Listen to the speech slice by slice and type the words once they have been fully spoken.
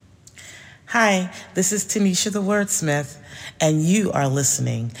Hi, this is Tanisha the Wordsmith, and you are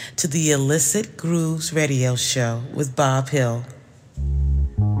listening to the Illicit Grooves Radio Show with Bob Hill.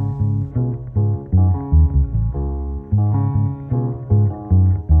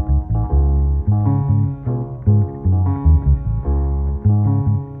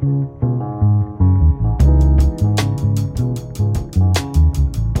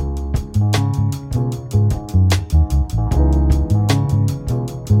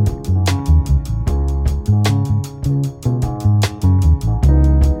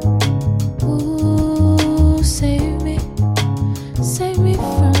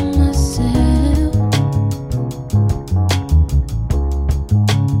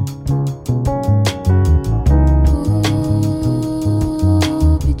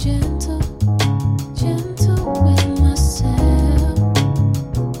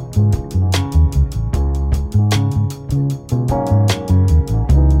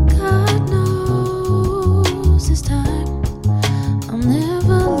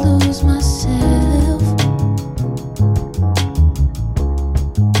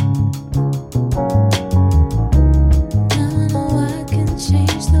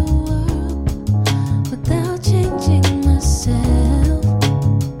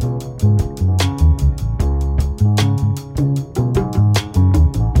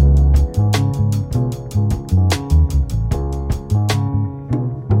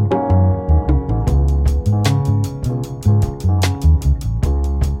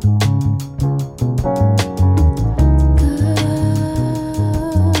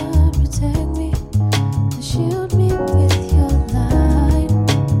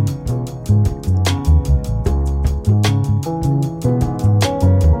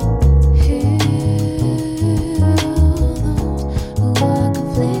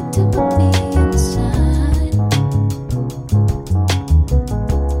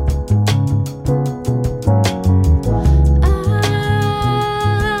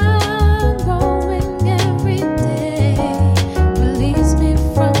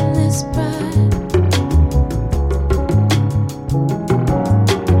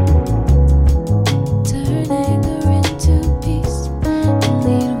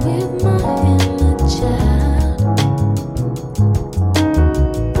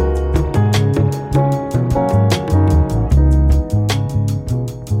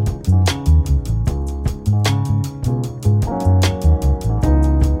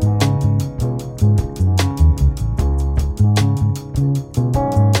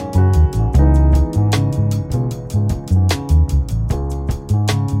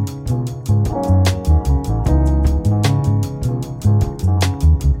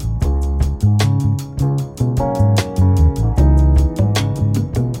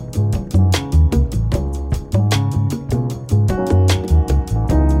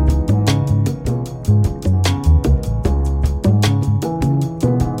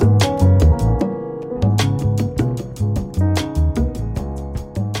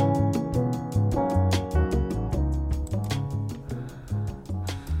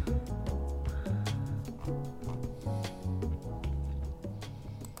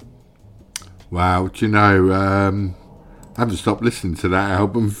 Wow, do you know, I haven't stopped listening to that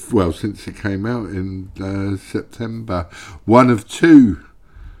album, well, since it came out in September. One of two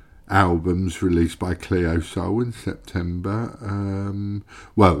albums released by Cleo Soul in September.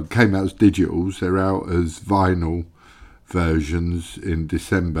 Well, it came out as digitals, they're out as vinyl versions in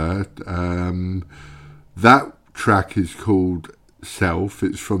December. That track is called Self,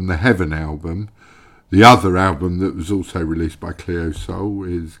 it's from the Heaven album. The other album that was also released by Cleo Soul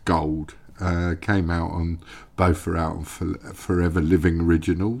is Gold. Came out on, both are out on Forever Living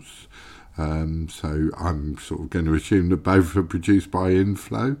Originals. So I'm sort of going to assume that both are produced by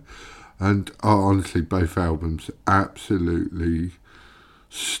Inflow. And honestly, both albums absolutely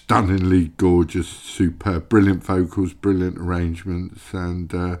stunningly gorgeous, superb, brilliant vocals, brilliant arrangements,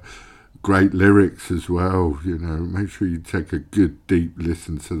 and great lyrics as well. You know, make sure you take a good deep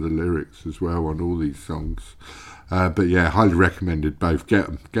listen to the lyrics as well on all these songs. But yeah, highly recommended both. Get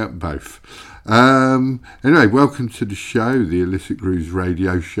them both. Anyway, welcome to the show, the Illicit Grooves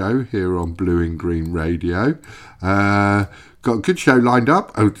radio show here on Blue and Green Radio. Got a good show lined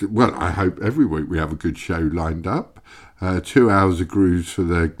up. Well, I hope every week we have a good show lined up. 2 hours of grooves for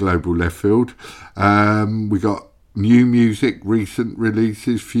the global left field. We got new music, recent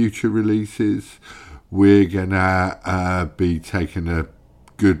releases, future releases. We're gonna be taking a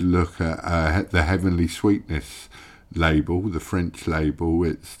good look at the Heavenly Sweetness label, the French label.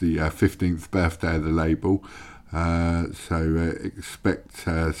 It's the 15th birthday of the label, so expect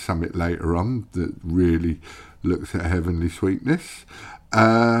something later on that really looks at Heavenly Sweetness.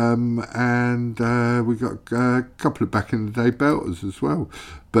 And we got a couple of back in the day belters as well.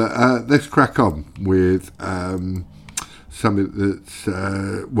 But let's crack on with something that's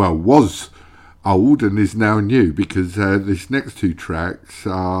was old and is now new, because these next two tracks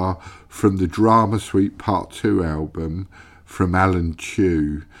are from the Drama Suite Part 2 album from Alan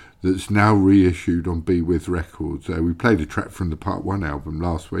Chew, that's now reissued on Be With Records. We played a track from the Part 1 album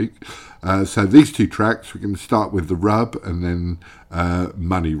last week. So these two tracks, we're going to start with The Rub and then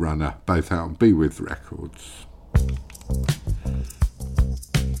Money Runner, both out on Be With Records.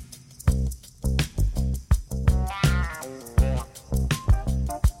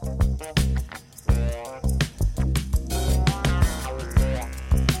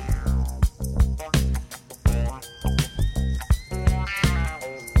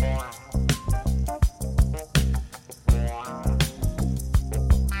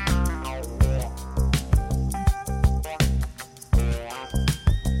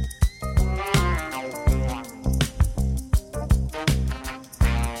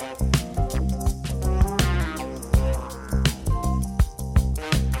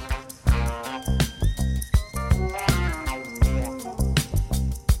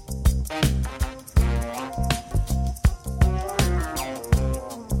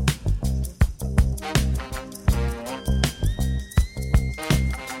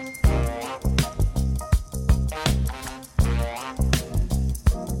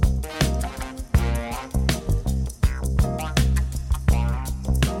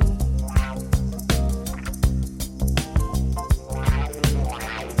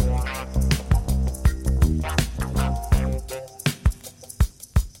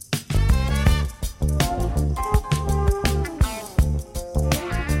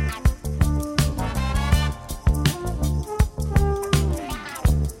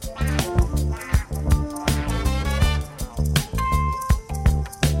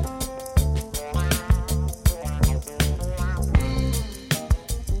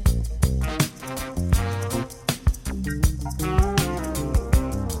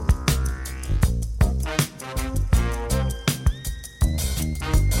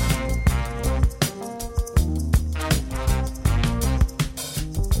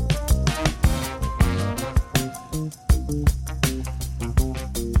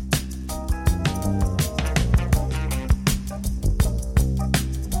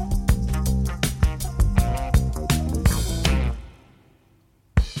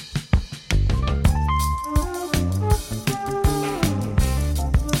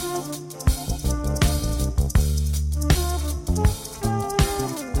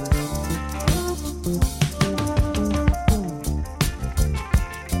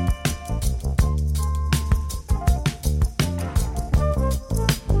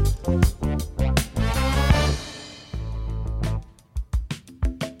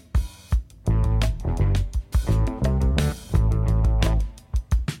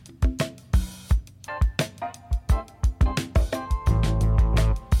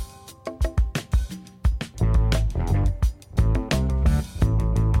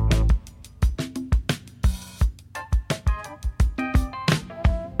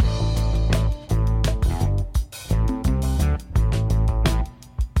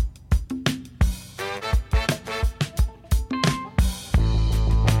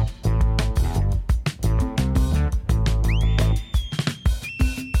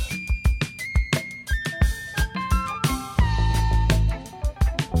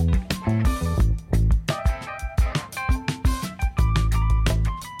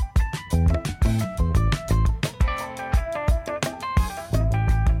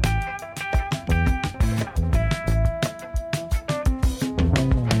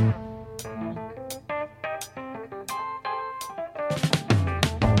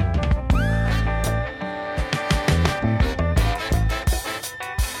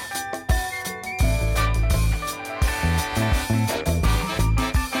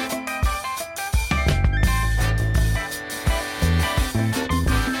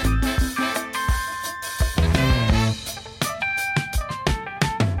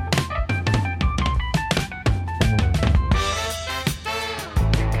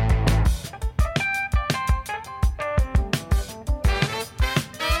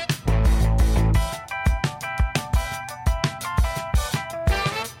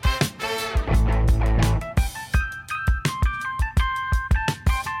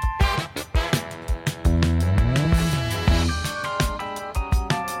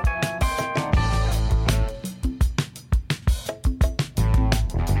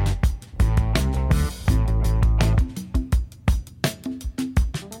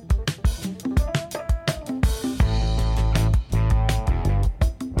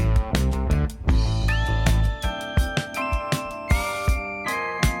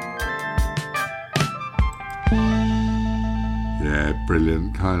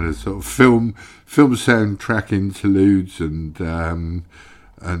 brilliant kind of sort of film soundtrack interludes, and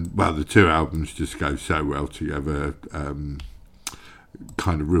well, the two albums just go so well together.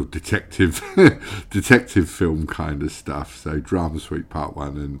 Kind of real detective film kind of stuff. So Drama Suite Part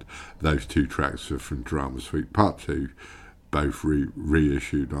 1 and those two tracks are from Drama Suite Part 2, both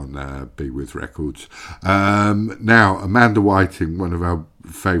reissued on Be With Records. Now, Amanda Whiting, one of our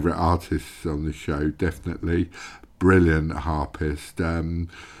favourite artists on the show, definitely brilliant harpist.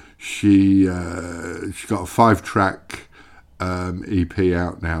 She got a 5-track EP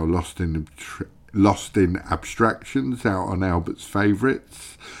out now, Lost in Abstractions, out on Albert's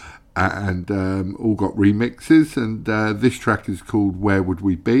Favourites, and all got remixes, and this track is called Where Would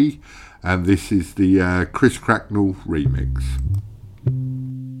We Be, and this is the Chris Cracknell remix.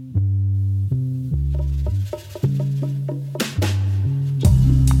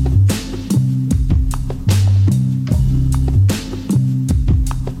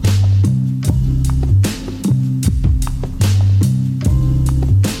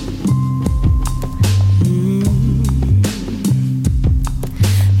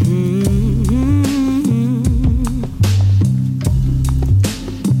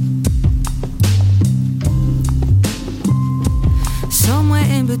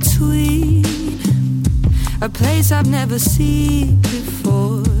 A place I've never seen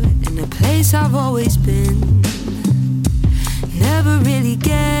before, and a place I've always been. Never really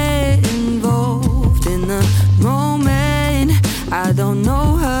get involved in the moment. I don't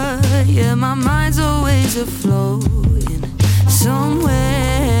know her, yeah, my mind's always afloat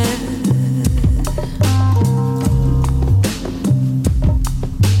somewhere.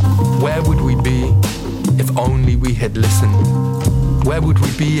 Where would we be if only we had listened? Where would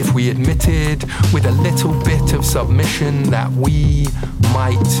we be if we admitted with a little bit of submission that we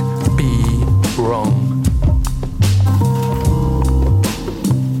might be wrong?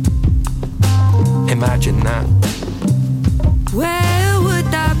 Imagine that. Where would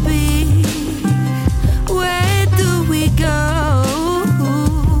that be? Where do we go?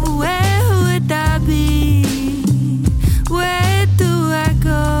 Where would that be? Where do I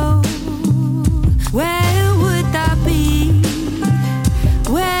go? Where would that be?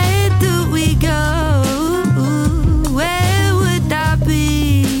 Where do we go? Where would that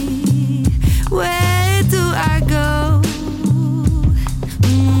be? Where do I go?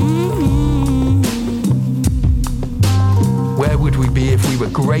 Where would we be if we were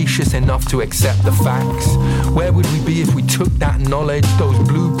gracious enough to accept the facts? Where would we be if we took that knowledge, those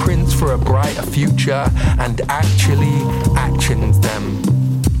blueprints for a brighter future, and actually actioned them?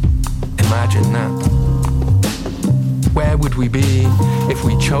 Imagine that. Where would we be if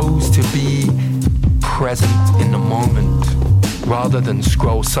we chose to be present in the moment rather than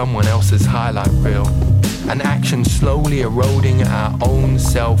scroll someone else's highlight reel? An action slowly eroding our own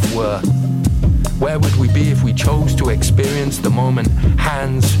self-worth. Where would we be if we chose to experience the moment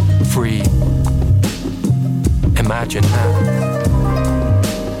hands-free? Imagine that.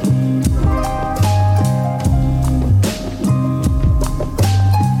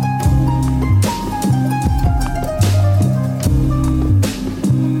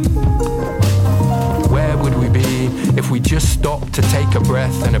 If we just stop to take a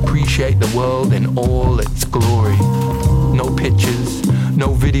breath and appreciate the world in all its glory. No pictures,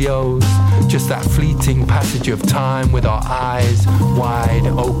 no videos, just that fleeting passage of time with our eyes wide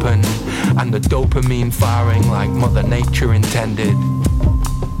open and the dopamine firing like Mother Nature intended.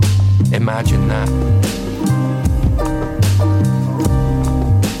 Imagine that.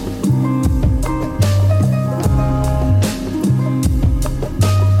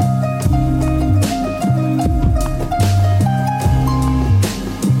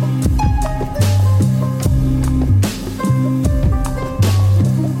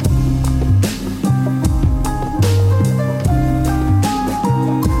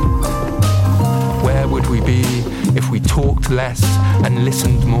 Less and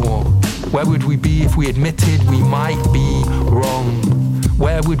listened more? Where would we be if we admitted we might be wrong?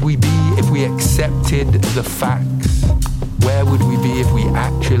 Where would we be if we accepted the facts? Where would we be if we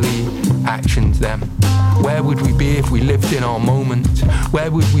actually actioned them? Where would we be if we lived in our moment? Where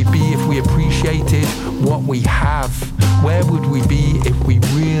would we be if we appreciated what we have? Where would we be if we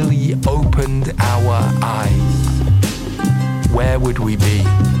really opened our eyes? Where would we be?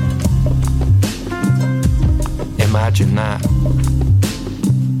 Imagine that.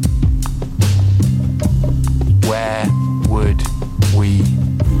 Where would we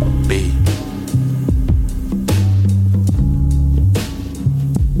be?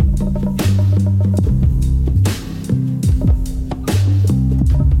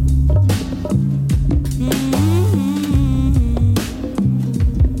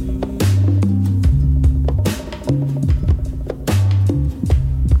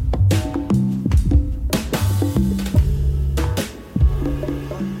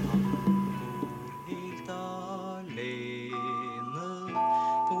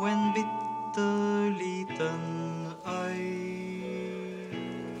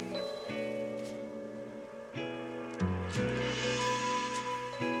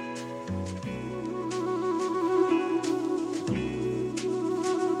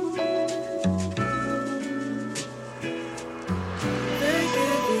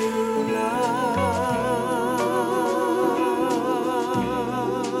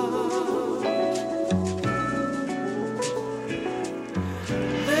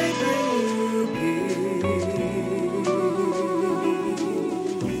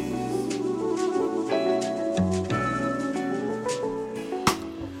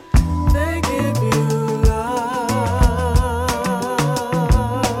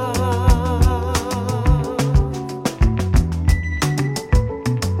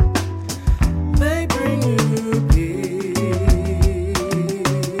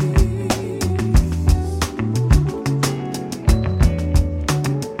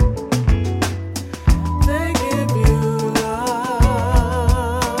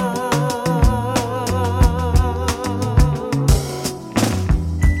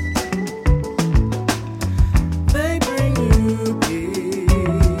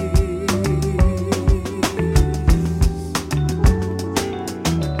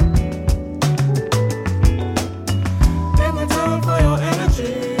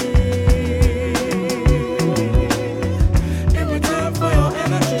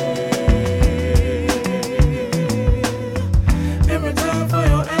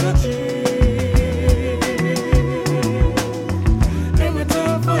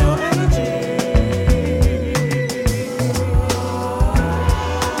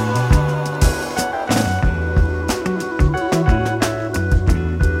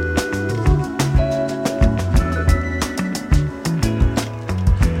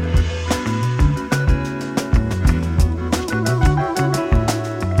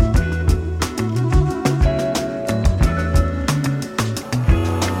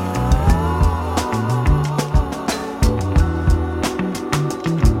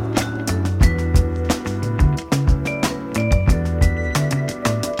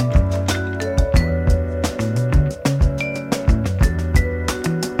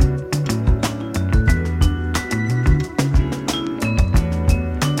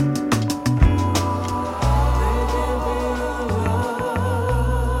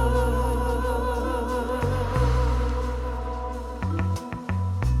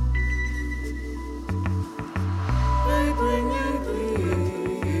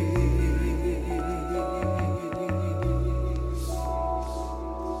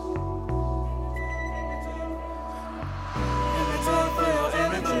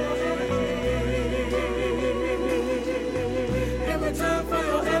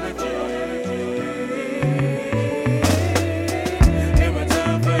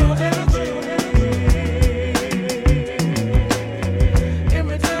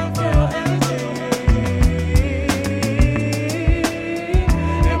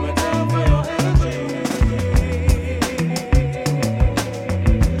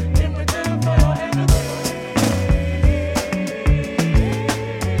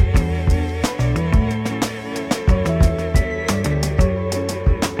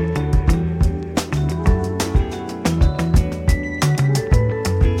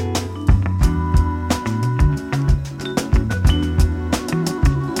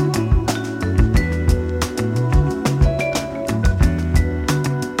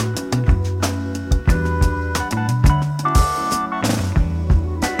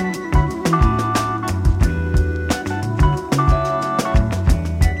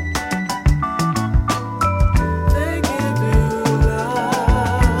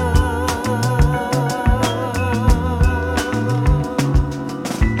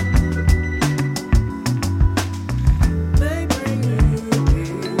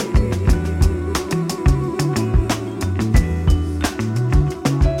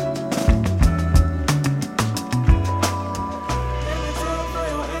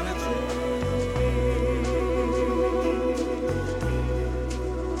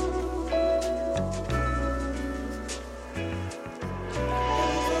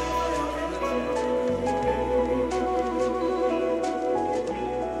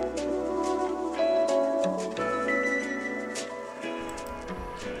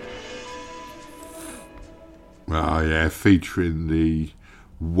 Oh yeah, featuring the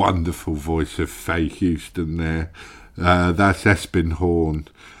wonderful voice of Faye Houston there. That's Espin Horn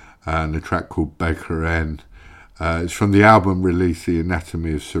and a track called Baker N. It's from the album release The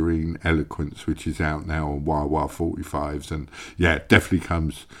Anatomy of Serene Eloquence, which is out now on Wah 45s, and yeah, it definitely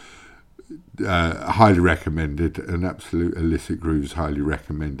comes highly recommended. An absolute Illicit Grooves highly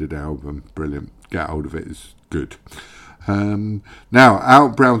recommended album. Brilliant. Get hold of it, it's good. Now,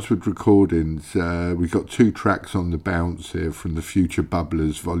 out Brownswood Recordings, we've got 2 tracks on the bounce here from the Future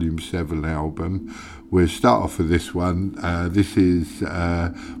Bubblers Volume 7 album. We'll start off with this one. This is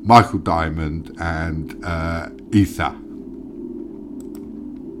Michael Diamond and Ether.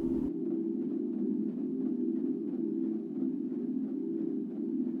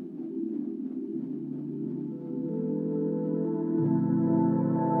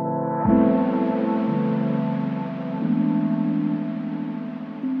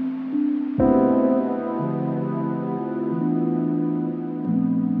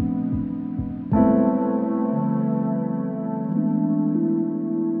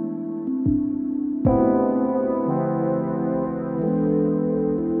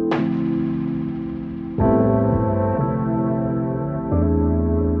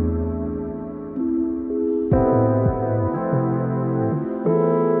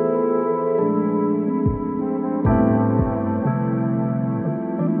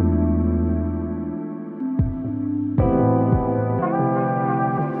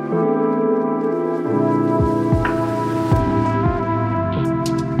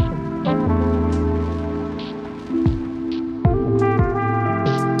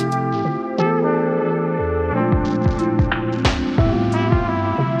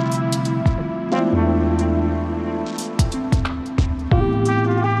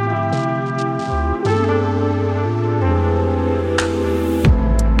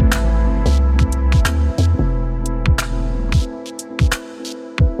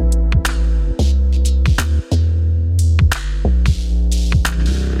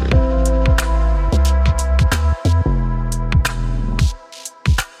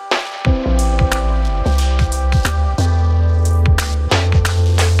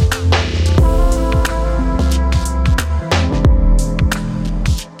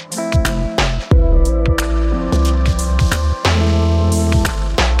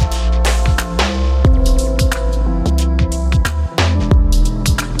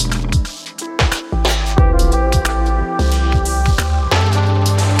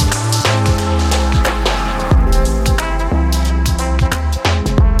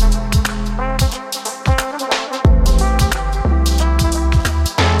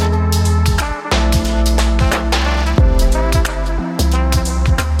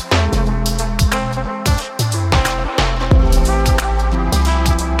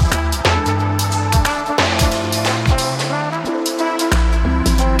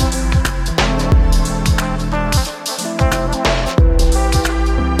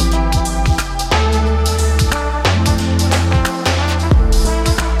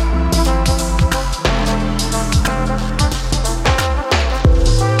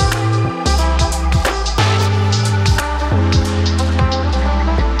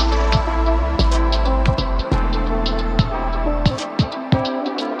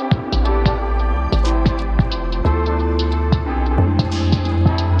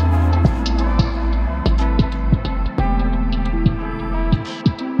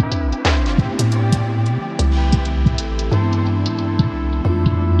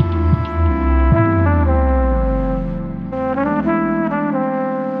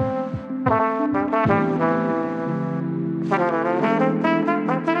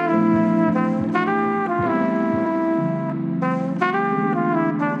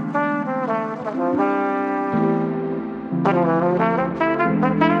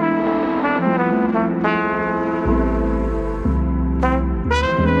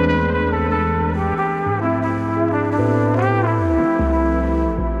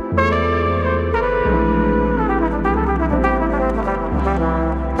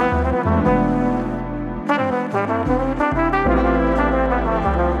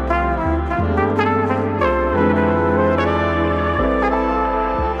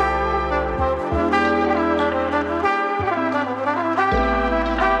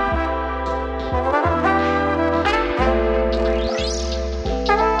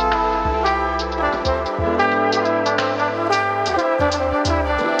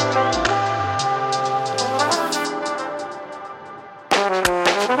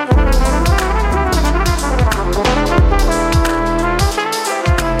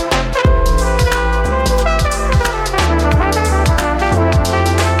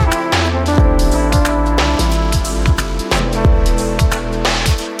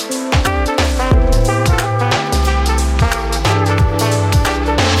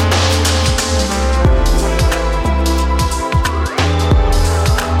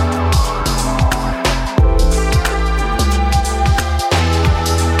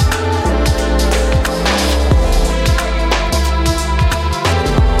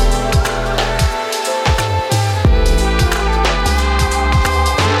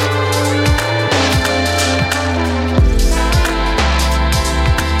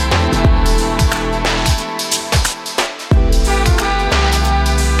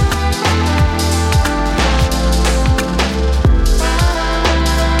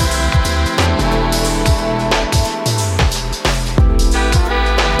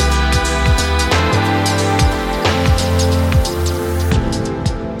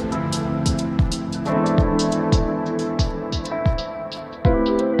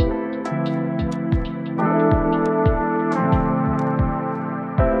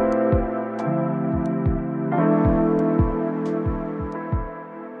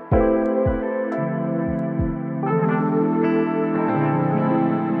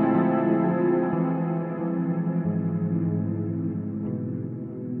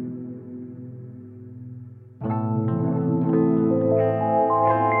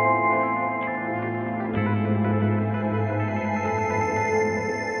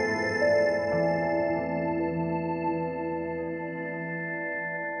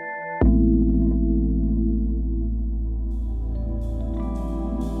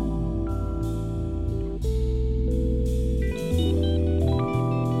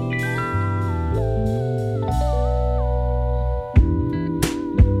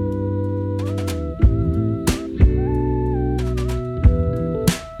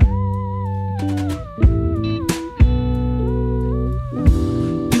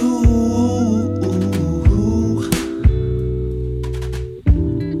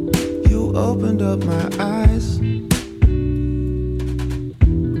 up my eyes, and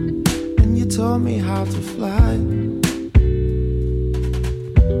you taught me how to fly.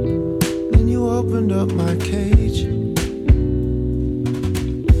 Then you opened up my cage,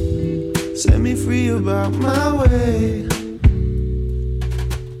 set me free about my way,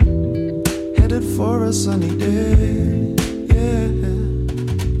 headed for a sunny day. Yeah,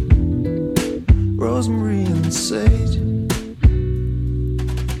 rosemary and sage,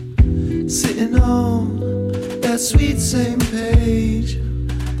 sitting on that sweet same page,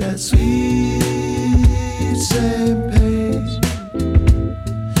 that sweet same page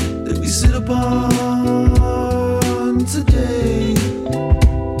that we sit upon today,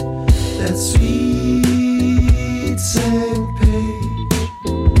 that sweet same page.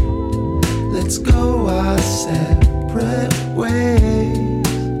 Let's go our separate ways.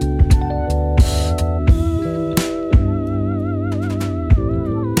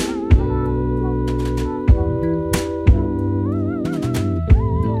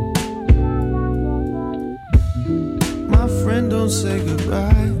 Don't say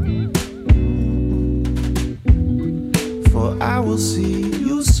goodbye, for I will see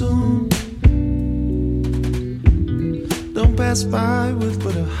you soon. Don't pass by with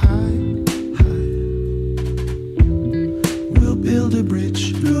but a hi. We'll build a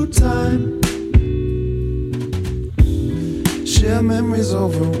bridge through time, share memories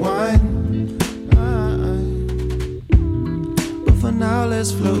over wine. But for now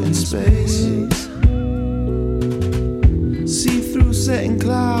let's float in space, setting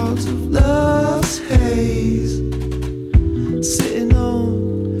clouds of love's haze, sitting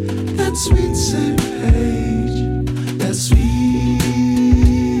on that sweet same page, that sweet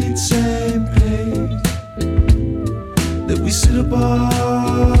same page that we sit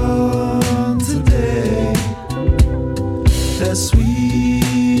upon today, that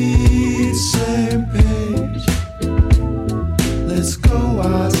sweet same page. Let's go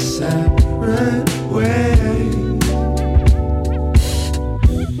our separate ways.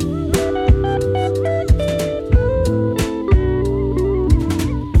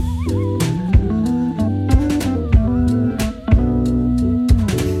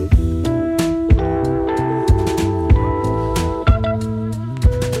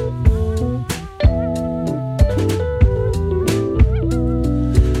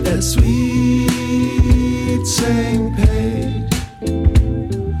 Sweet same page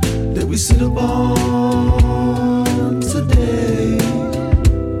that we sit upon today,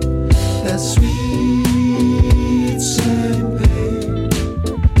 that sweet same page.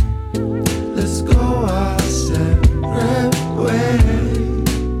 Let's go our separate ways.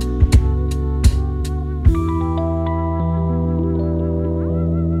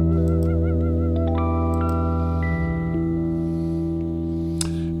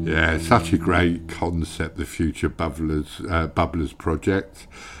 Yeah, such a great concept, the Future Bubblers project.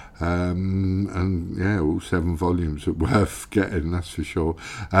 And yeah, all 7 volumes are worth getting, that's for sure.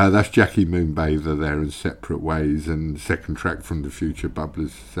 That's Jackie Moonbather there in Separate Ways, and second track from the Future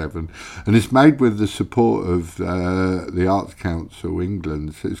Bubblers 7. And it's made with the support of the Arts Council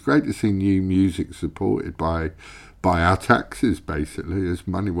England. So it's great to see new music supported by our taxes, basically. It's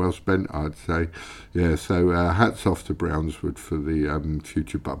money well spent, I'd say. Yeah, so hats off to Brownswood for the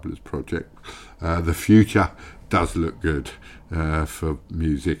Future Bubblers project. The future does look good for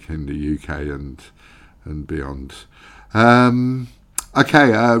music in the UK and beyond.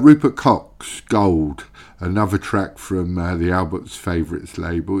 Okay, Rupert Cox, Gold, another track from the Albert's Favourites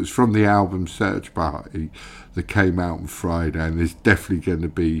label. It's from the album Search Party that came out on Friday, and there's definitely going to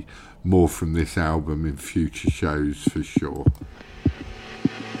be more from this album in future shows for sure.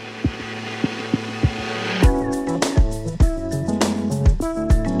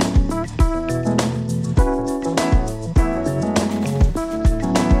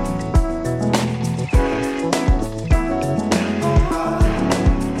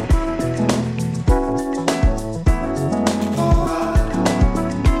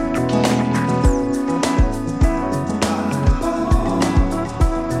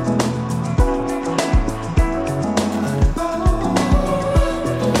 Oh,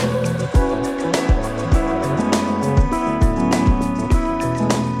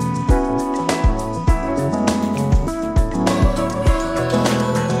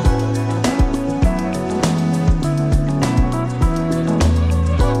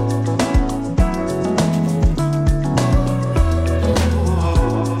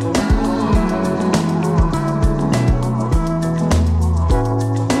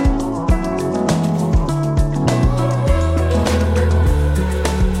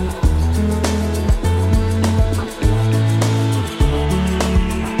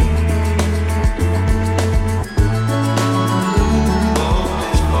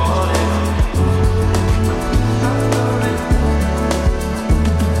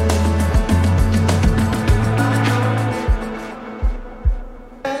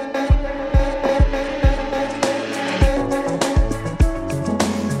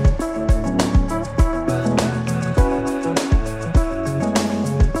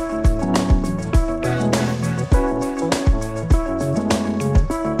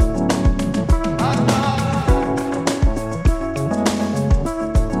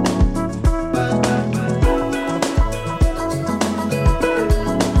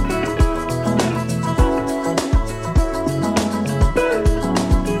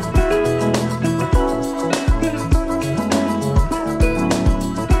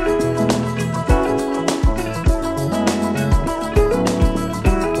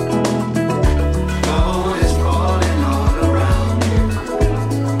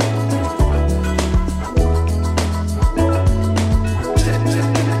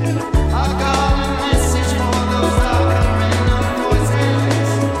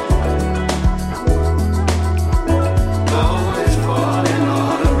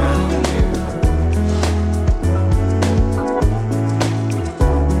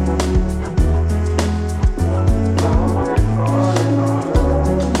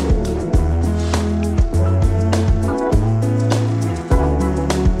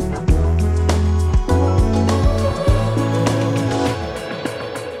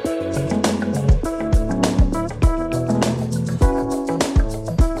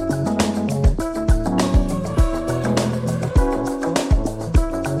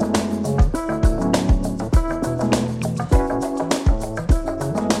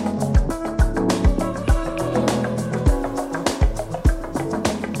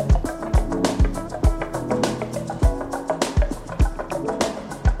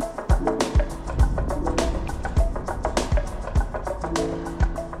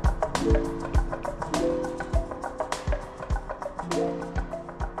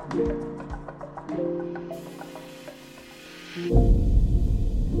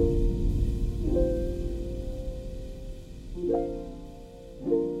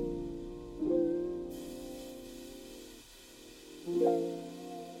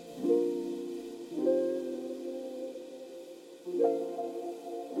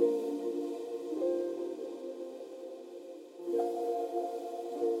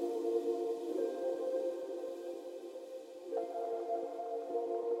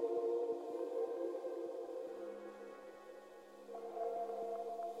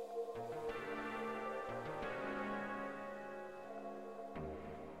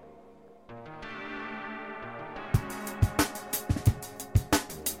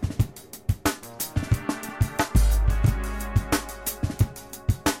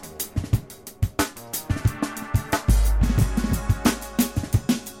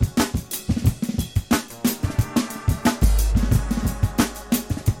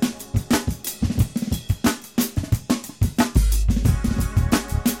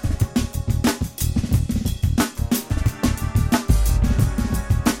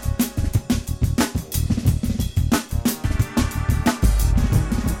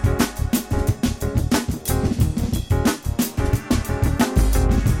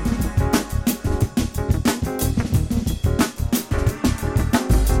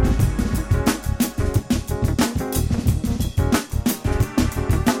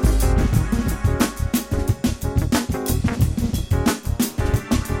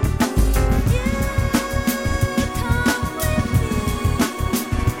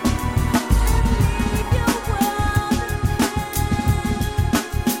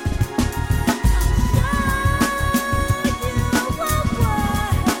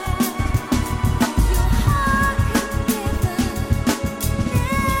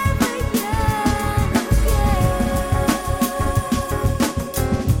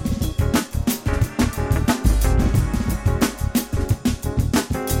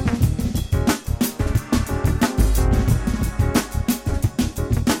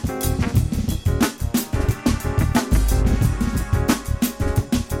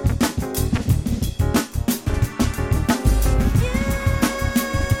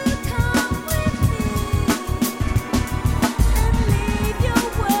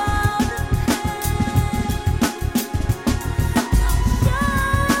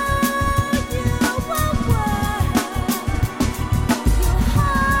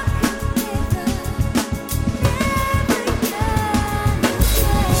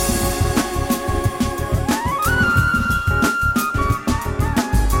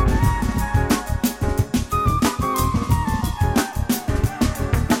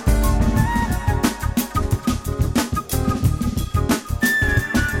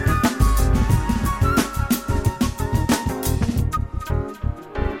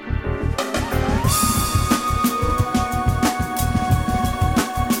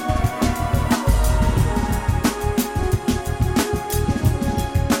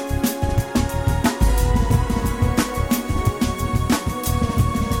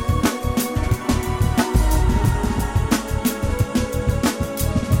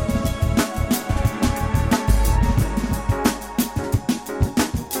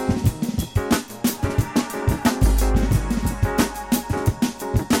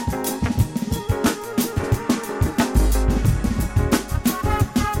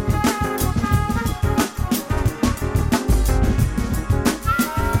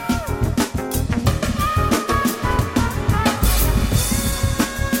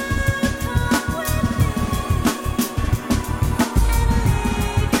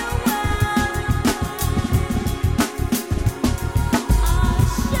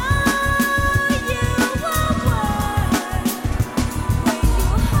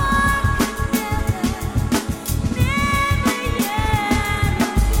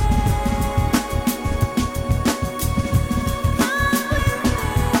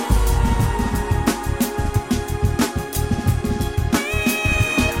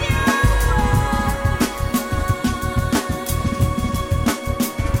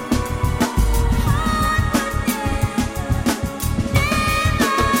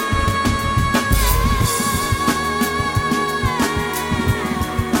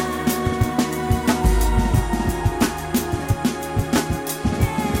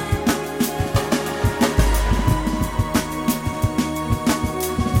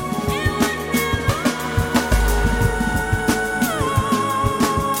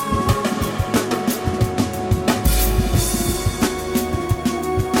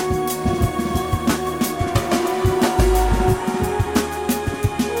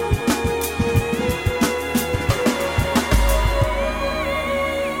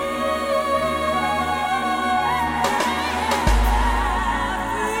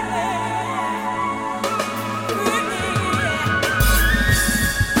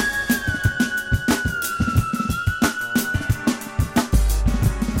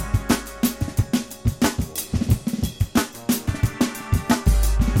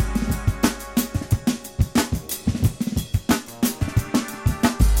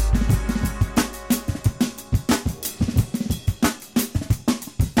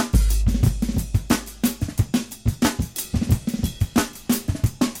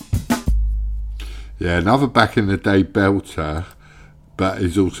 Yeah, another back in the day belter, but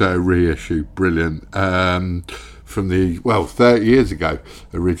is also a reissue. Brilliant. From 30 years ago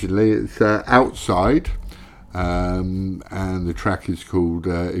originally. It's Outside. And the track is called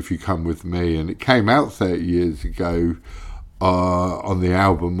If You Come With Me, and it came out 30 years ago on the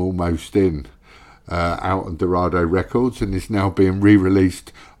album Almost In, out on Dorado Records, and is now being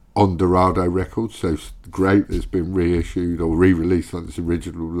re-released on Dorado Records, so it's great that it's been reissued or re-released on its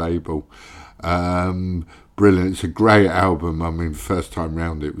original label. Brilliant. It's a great album. I mean, first time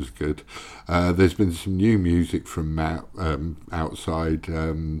round it was good. There's been some new music from Matt Outside.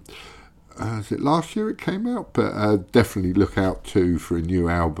 Is it last year it came out? But definitely look out too for a new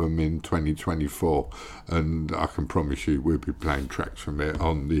album in 2024, and I can promise you we'll be playing tracks from it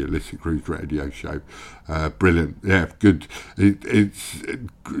on the Illicit Grooves radio show. Brilliant, yeah, good. It's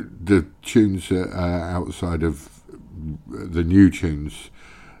the tunes outside of the new tunes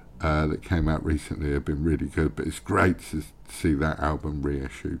that came out recently have been really good, but it's great to see that album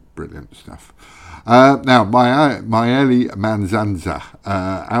reissued. Brilliant stuff. Now, Maeli Manzanza,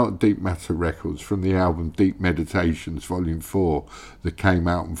 out Deep Matter Records, from the album Deep Meditations Volume 4 that came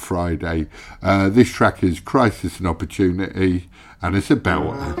out on Friday. This track is Crisis and Opportunity, and it's a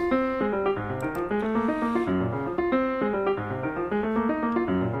belter.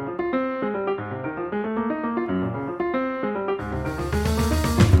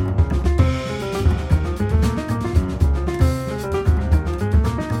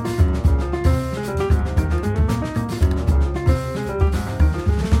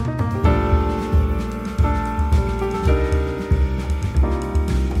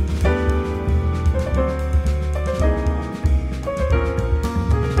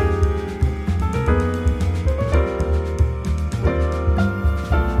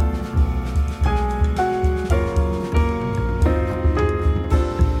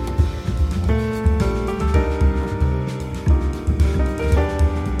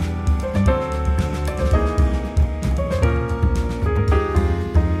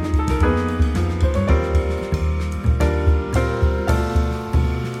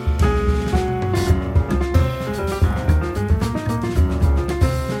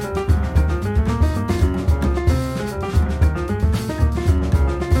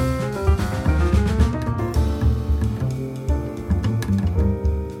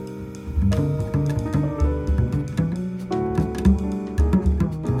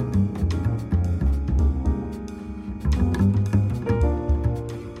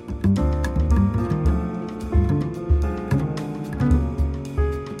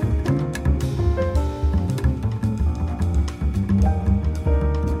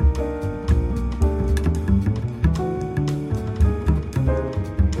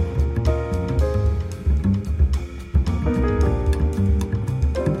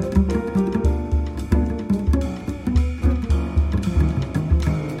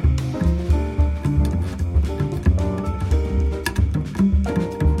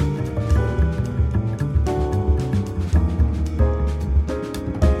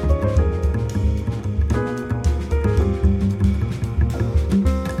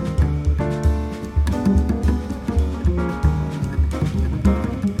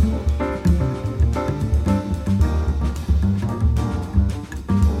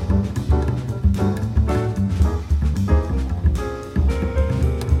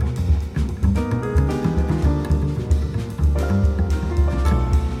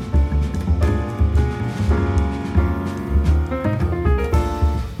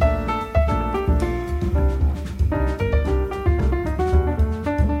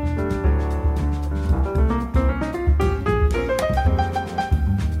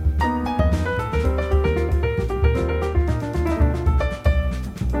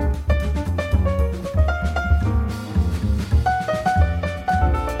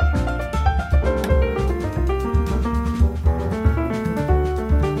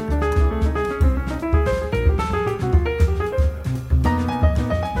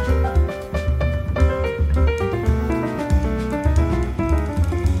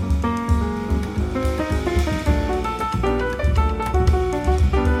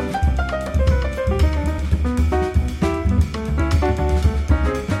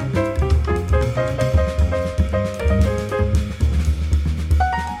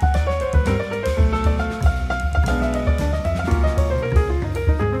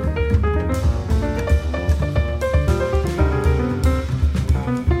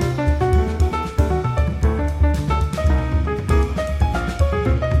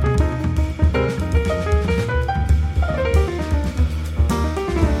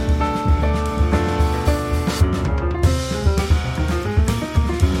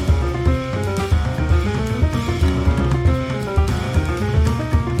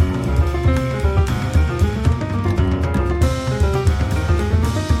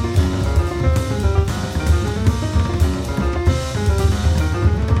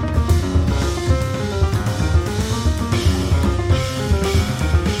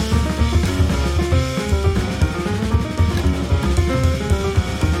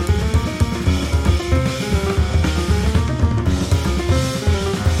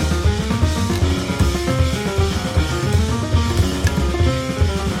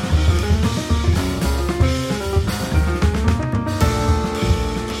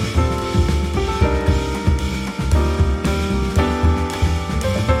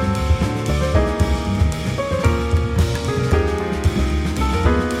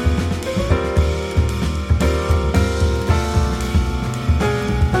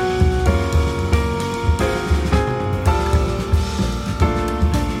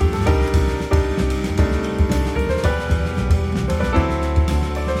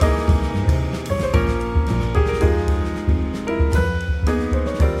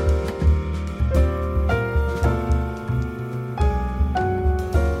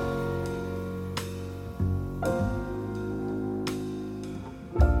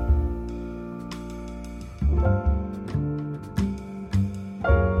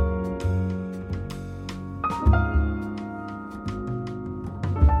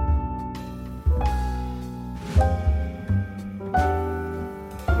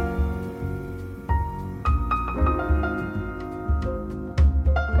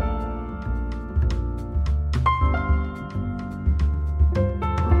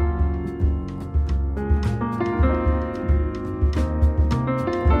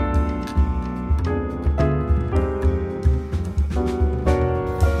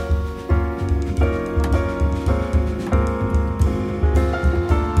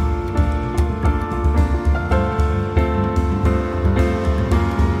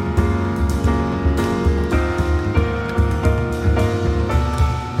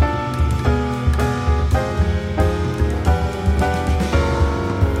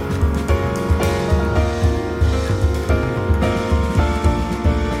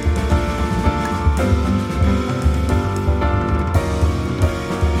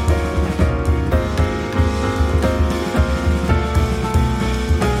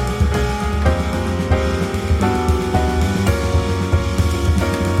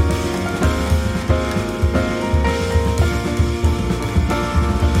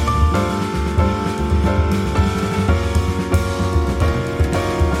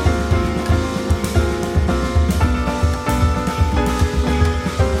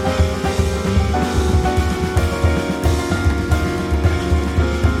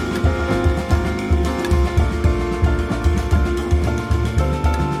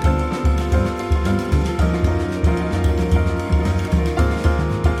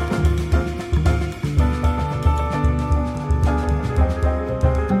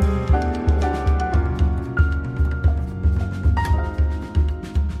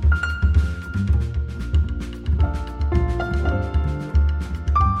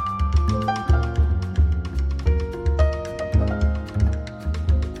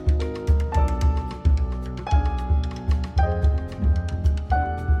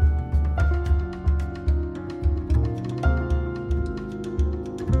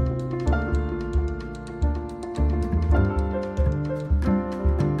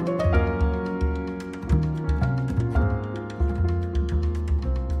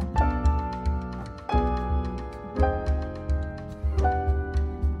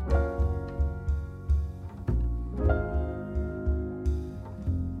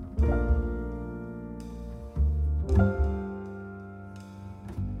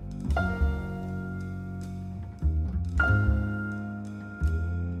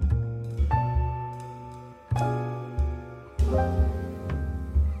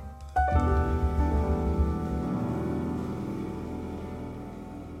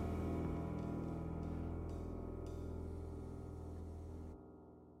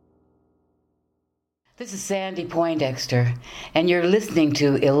 This is Sandy Poindexter, and you're listening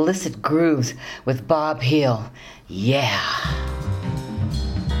to Illicit Grooves with Bob Hill. Yeah.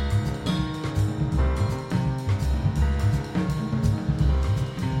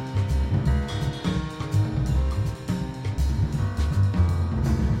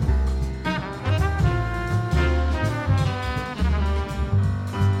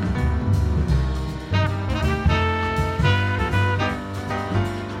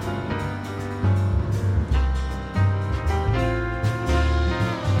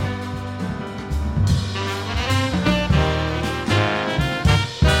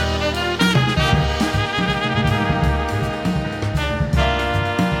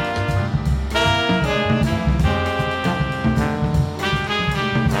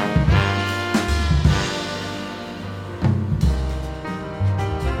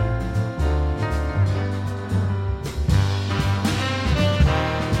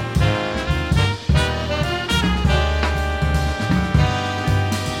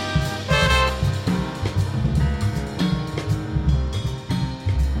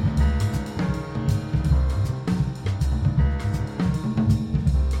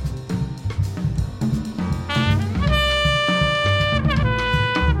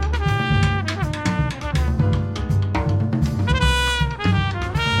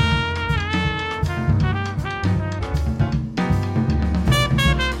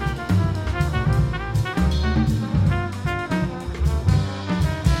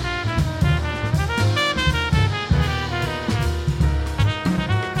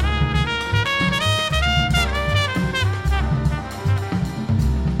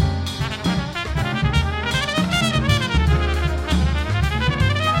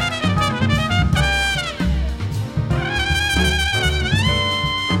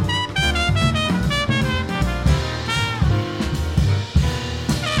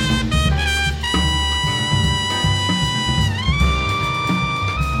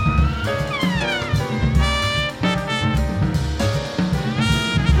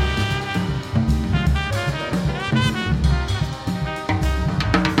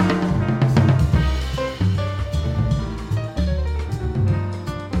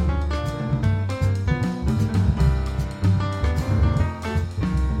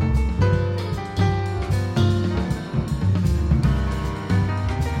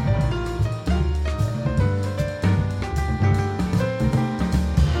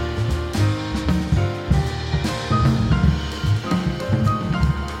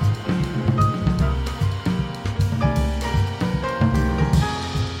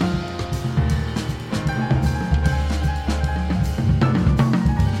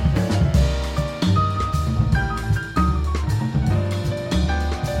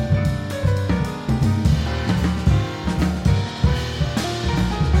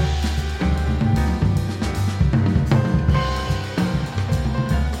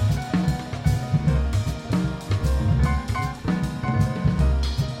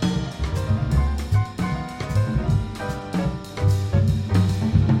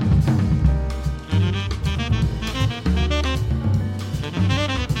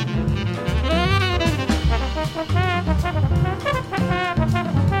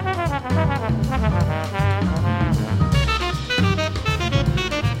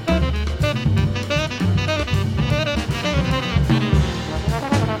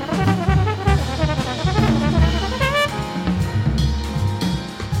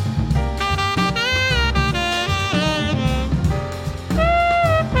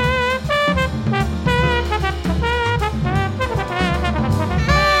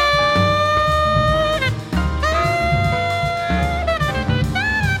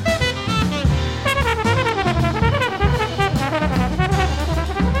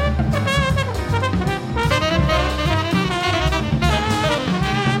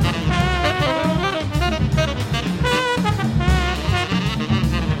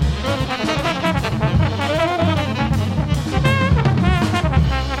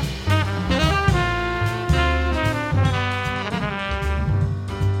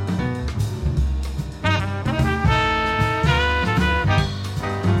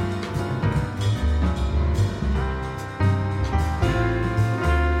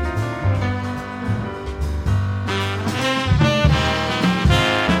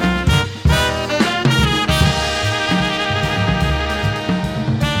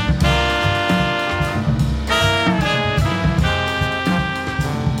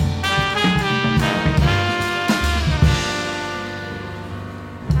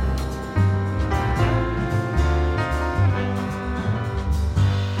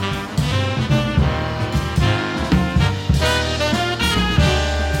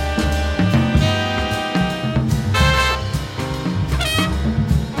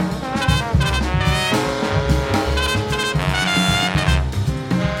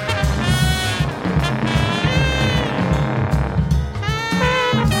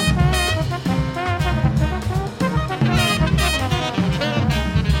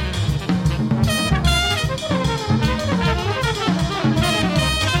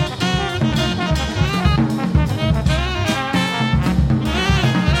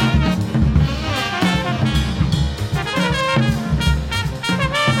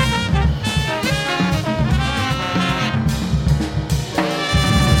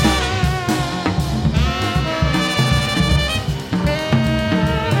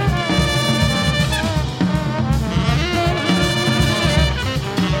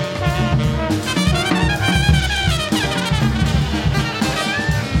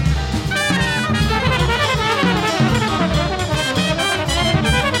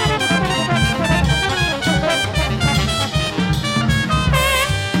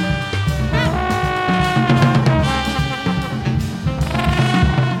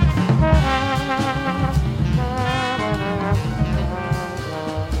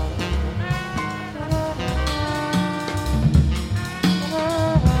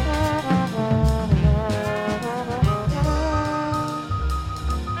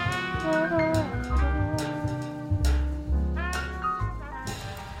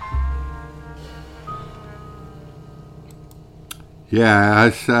 Yeah,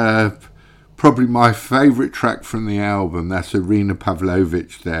 it's probably my favourite track from the album. That's Irina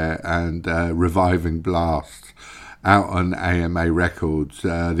Pavlovich there, and Reviving Blast, out on AMA Records.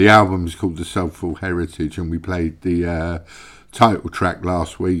 The album's called The Soulful Heritage, and we played the title track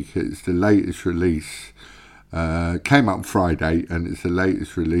last week. It's the latest release. Came up Friday, and it's the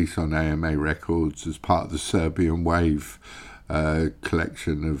latest release on AMA Records as part of the Serbian Wave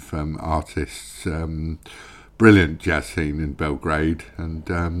collection of artists. Brilliant jazz scene in Belgrade, and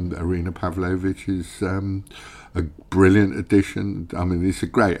Irina Pavlovich is a brilliant addition. I mean, it's a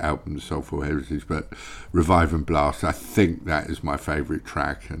great album, The Soulful Heritage, but Revive and Blast, I think that is my favourite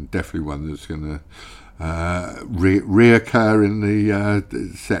track, and definitely one that's going to reoccur in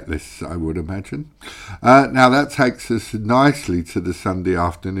the set lists, I would imagine. Now that takes us nicely to the Sunday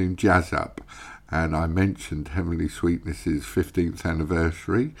afternoon Jazz Up, and I mentioned Heavenly Sweetness's 15th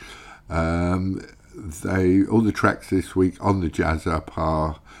anniversary. All the tracks this week on the Jazz Up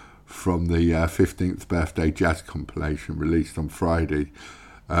are from the 15th birthday jazz compilation released on Friday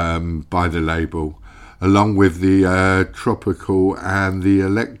by the label, along with the tropical and the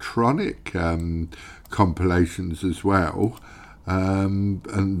electronic compilations as well,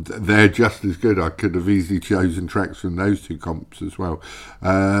 and they're just as good. I could have easily chosen tracks from those two comps as well,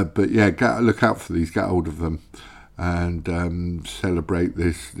 but yeah, look out for these, get hold of them, and celebrate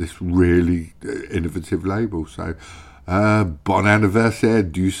this really innovative label. So bon anniversaire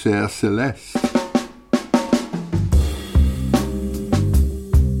du Ser Celeste.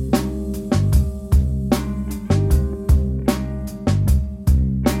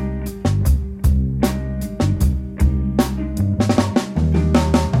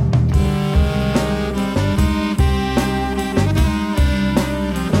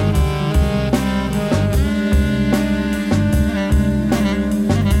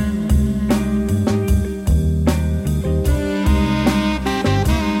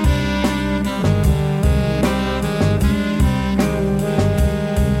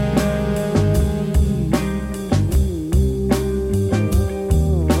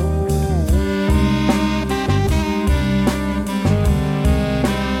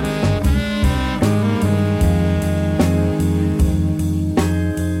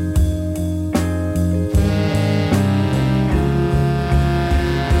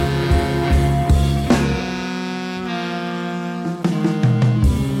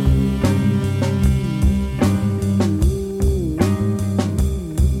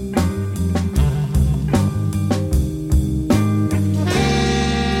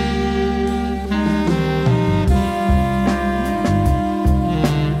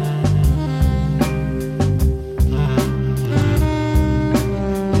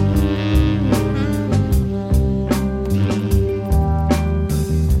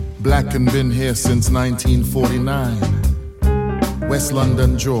 Been here since 1949. West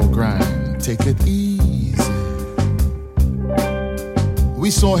London jaw grind, take it easy.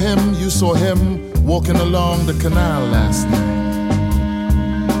 We saw him, you saw him, walking along the canal last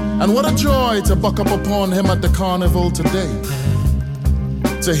night. And what a joy to buck up upon him at the carnival today,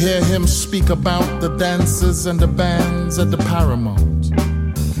 to hear him speak about the dances and the bands at the Paramount,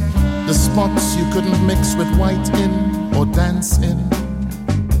 the spots you couldn't mix with white in or dance in.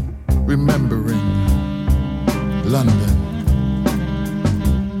 Remembering London.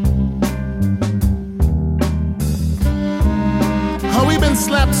 How we been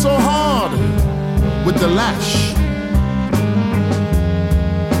slapped so hard with the lash,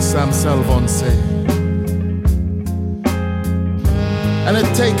 Sam Salvon say. And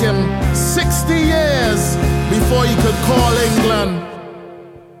it take him 60 years before he could call England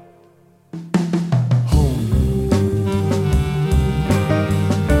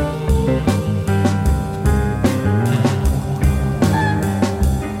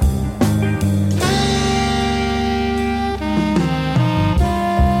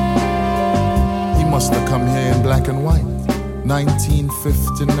black and white,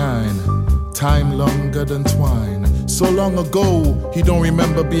 1959, time longer than twine. So long ago, he don't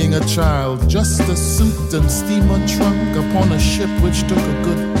remember being a child, just a suit and steamer trunk upon a ship which took a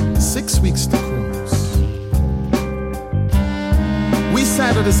good 6 weeks to cross. We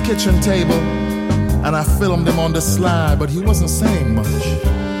sat at his kitchen table, and I filmed him on the sly, but he wasn't saying much,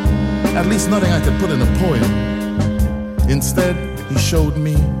 at least nothing I could put in a poem. Instead, he showed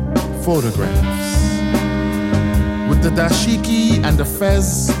me photographs. With the dashiki and the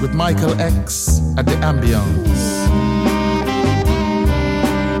fez, with Michael X at the ambience.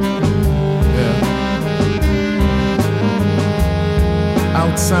 Yeah.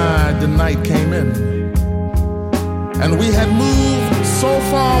 Outside, the night came in, and we had moved so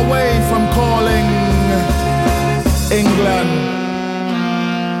far away from calling England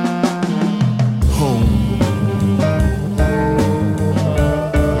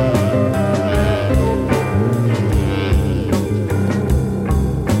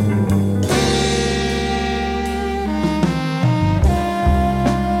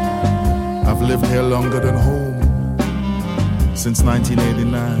I've lived here longer than home since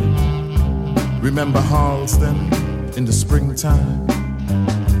 1989. Remember Harlesden in the springtime?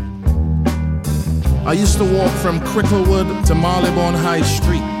 I used to walk from Cricklewood to Marylebone High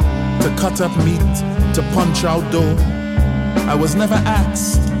Street to cut up meat, to punch outdoor. I was never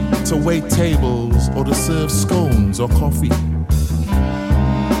asked to wait tables or to serve scones or coffee.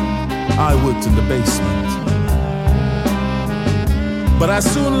 I worked in the basement. But I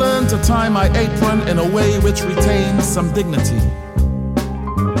soon learned to tie my apron in a way which retained some dignity.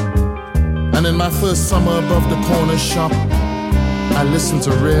 And in my first summer above the corner shop, I listened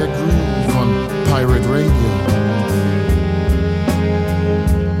to Rare Groove on pirate radio.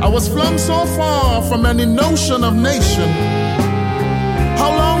 I was flung so far from any notion of nation.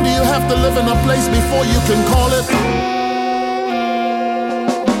 How long do you have to live in a place before you can call it home?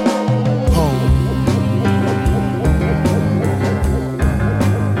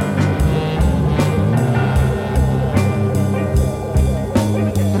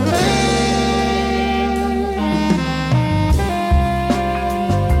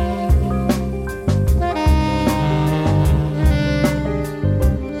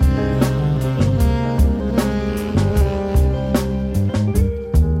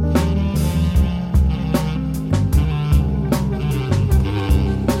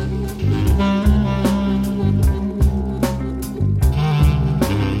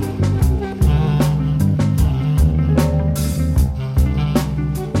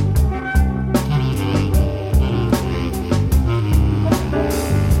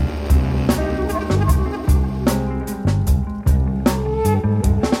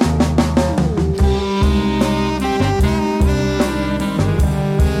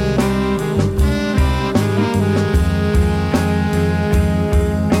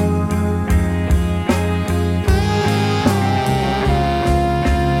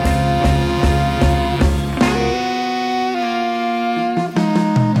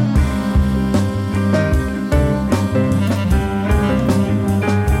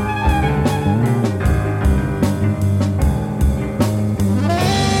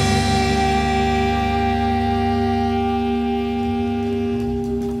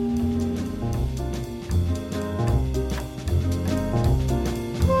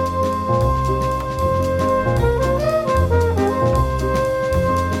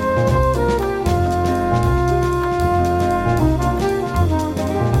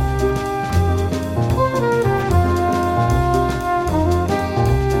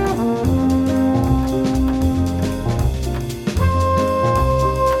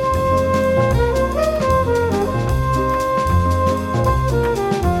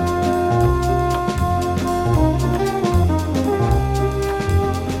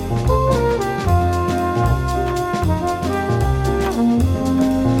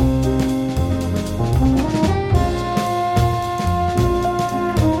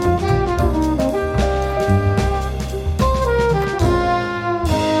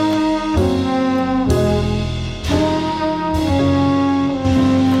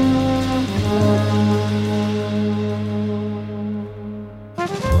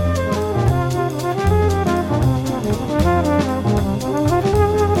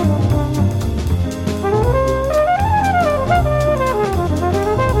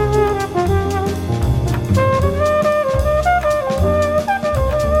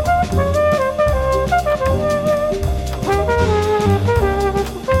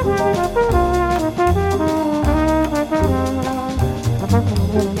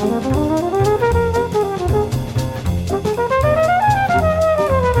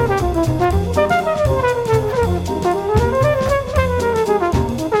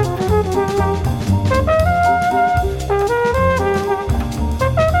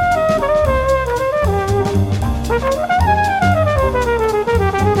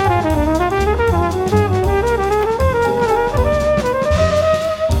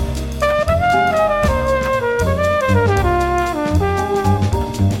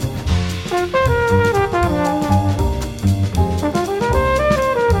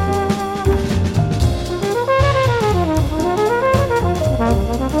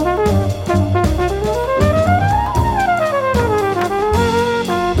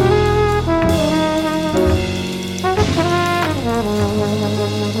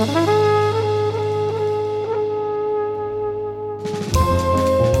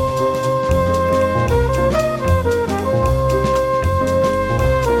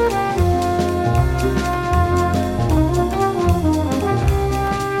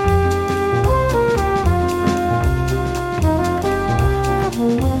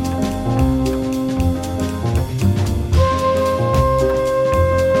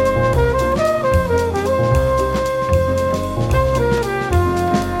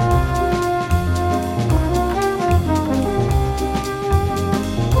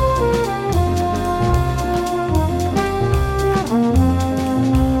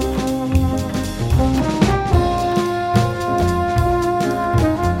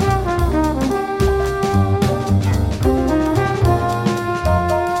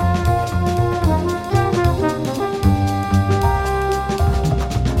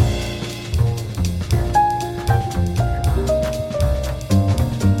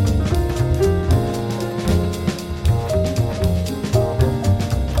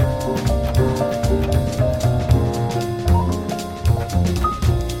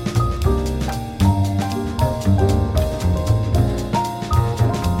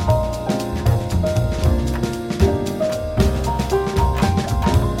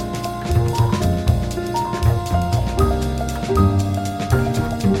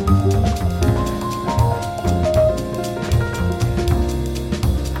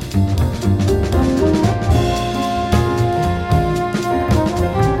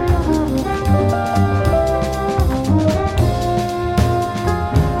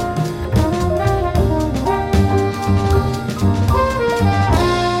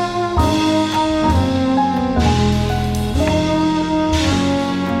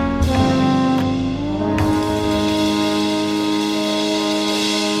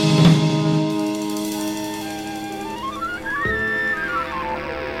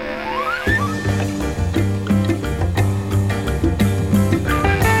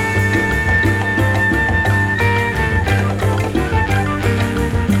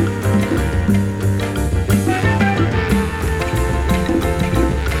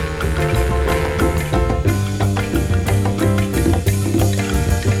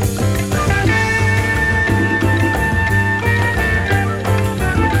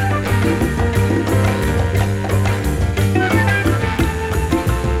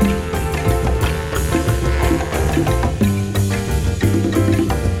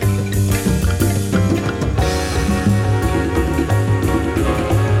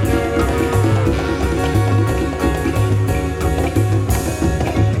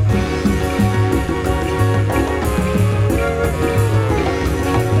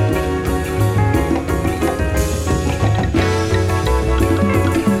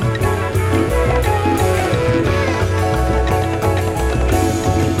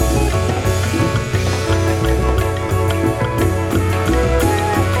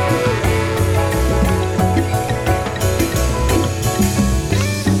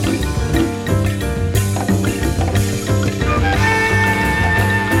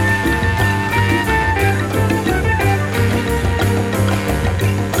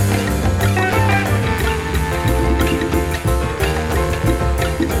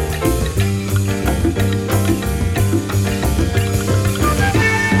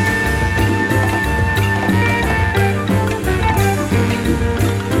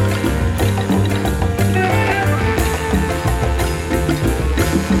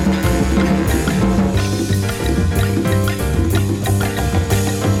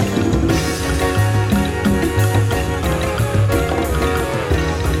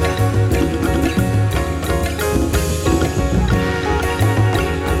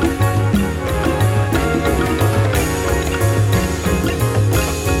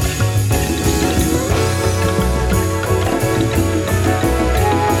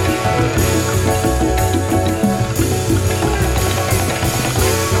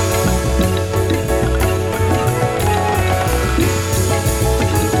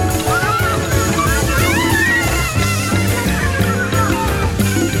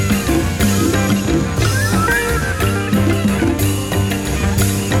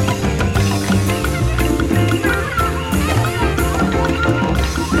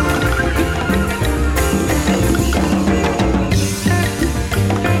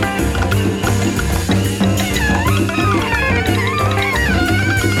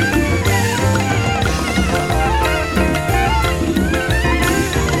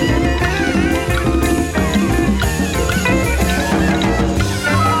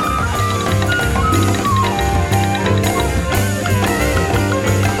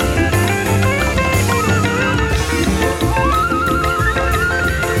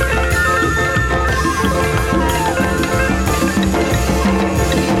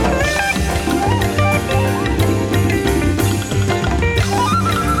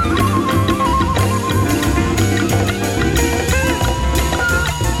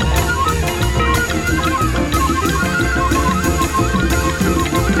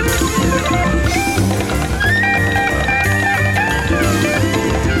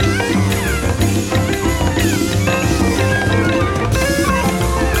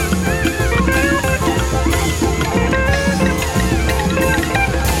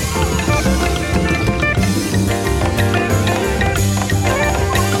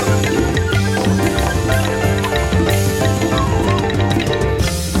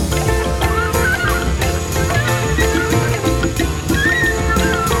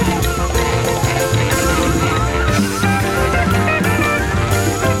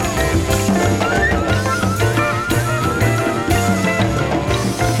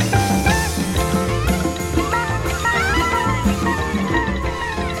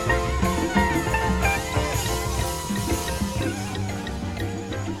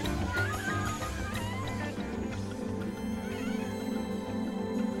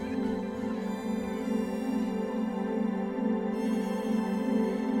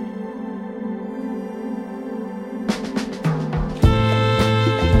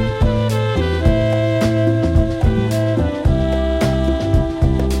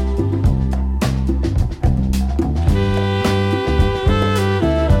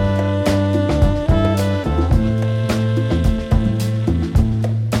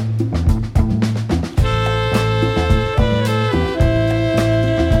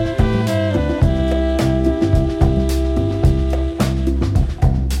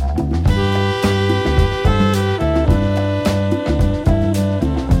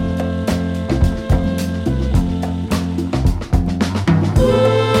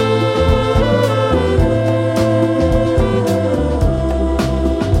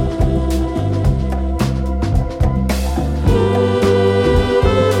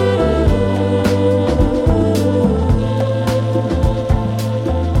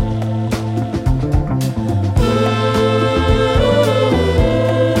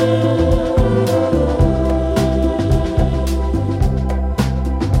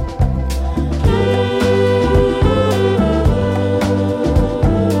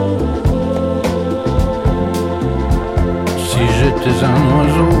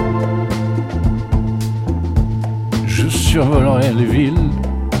 ville.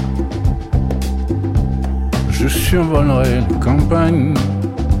 Je survolerai les campagnes,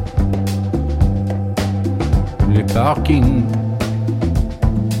 les parkings,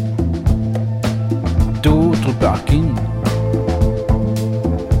 d'autres parkings,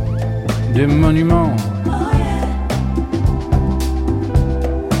 des monuments,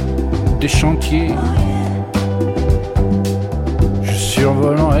 des chantiers. Je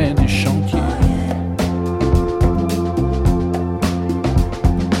survolerai des chantiers.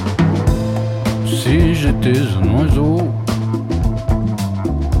 Si j'étais un oiseau,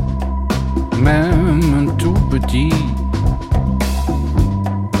 même un tout petit,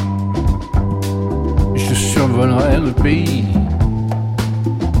 je survolerais le pays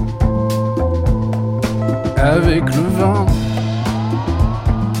avec le vent,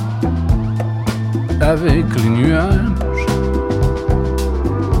 avec les nuages,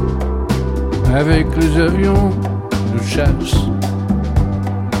 avec les avions de chasse.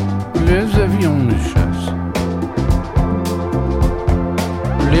 Les avions de chasse,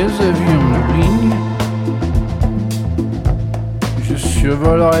 les avions de ligne, je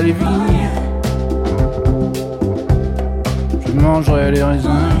survolerai les vignes, je mangerai les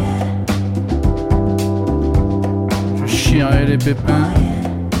raisins, je chierai les pépins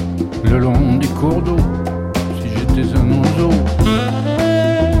le long des cours d'eau, si j'étais un oiseau.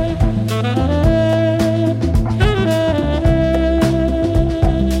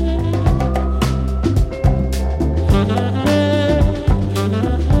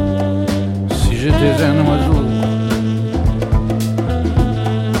 Un oiseau,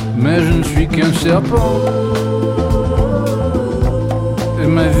 mais je ne suis qu'un serpent, et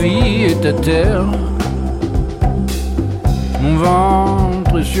ma vie est à terre, mon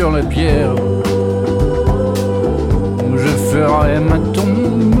ventre est sur la pierre, où je ferai ma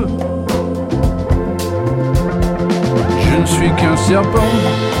tombe. Je ne suis qu'un serpent,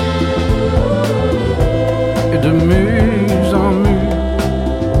 et de muse en muse,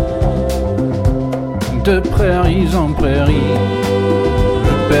 de prairies en prairies,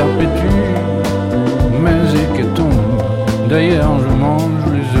 je perpétue mes hécatombes. D'ailleurs, je mange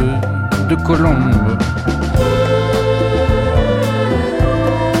les œufs de colombe.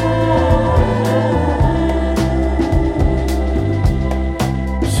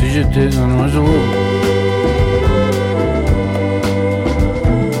 Si j'étais un oiseau,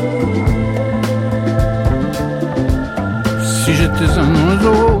 si j'étais un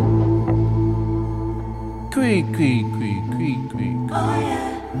oiseau, cui, cui, cui, cui, cui. Oh yeah.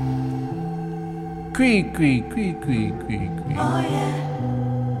 Cui, cui, cui, cui, cui, cui. Oh yeah.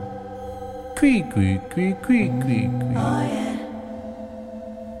 Cui, cui, cui, cui, cui, cui. Oh yeah.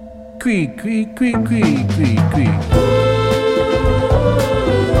 Cui, cui, cui, cui, cui, cui.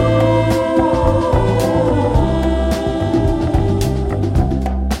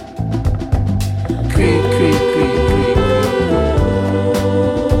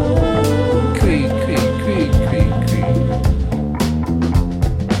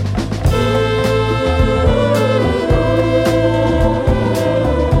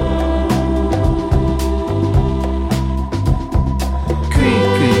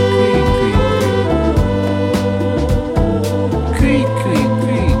 Creek,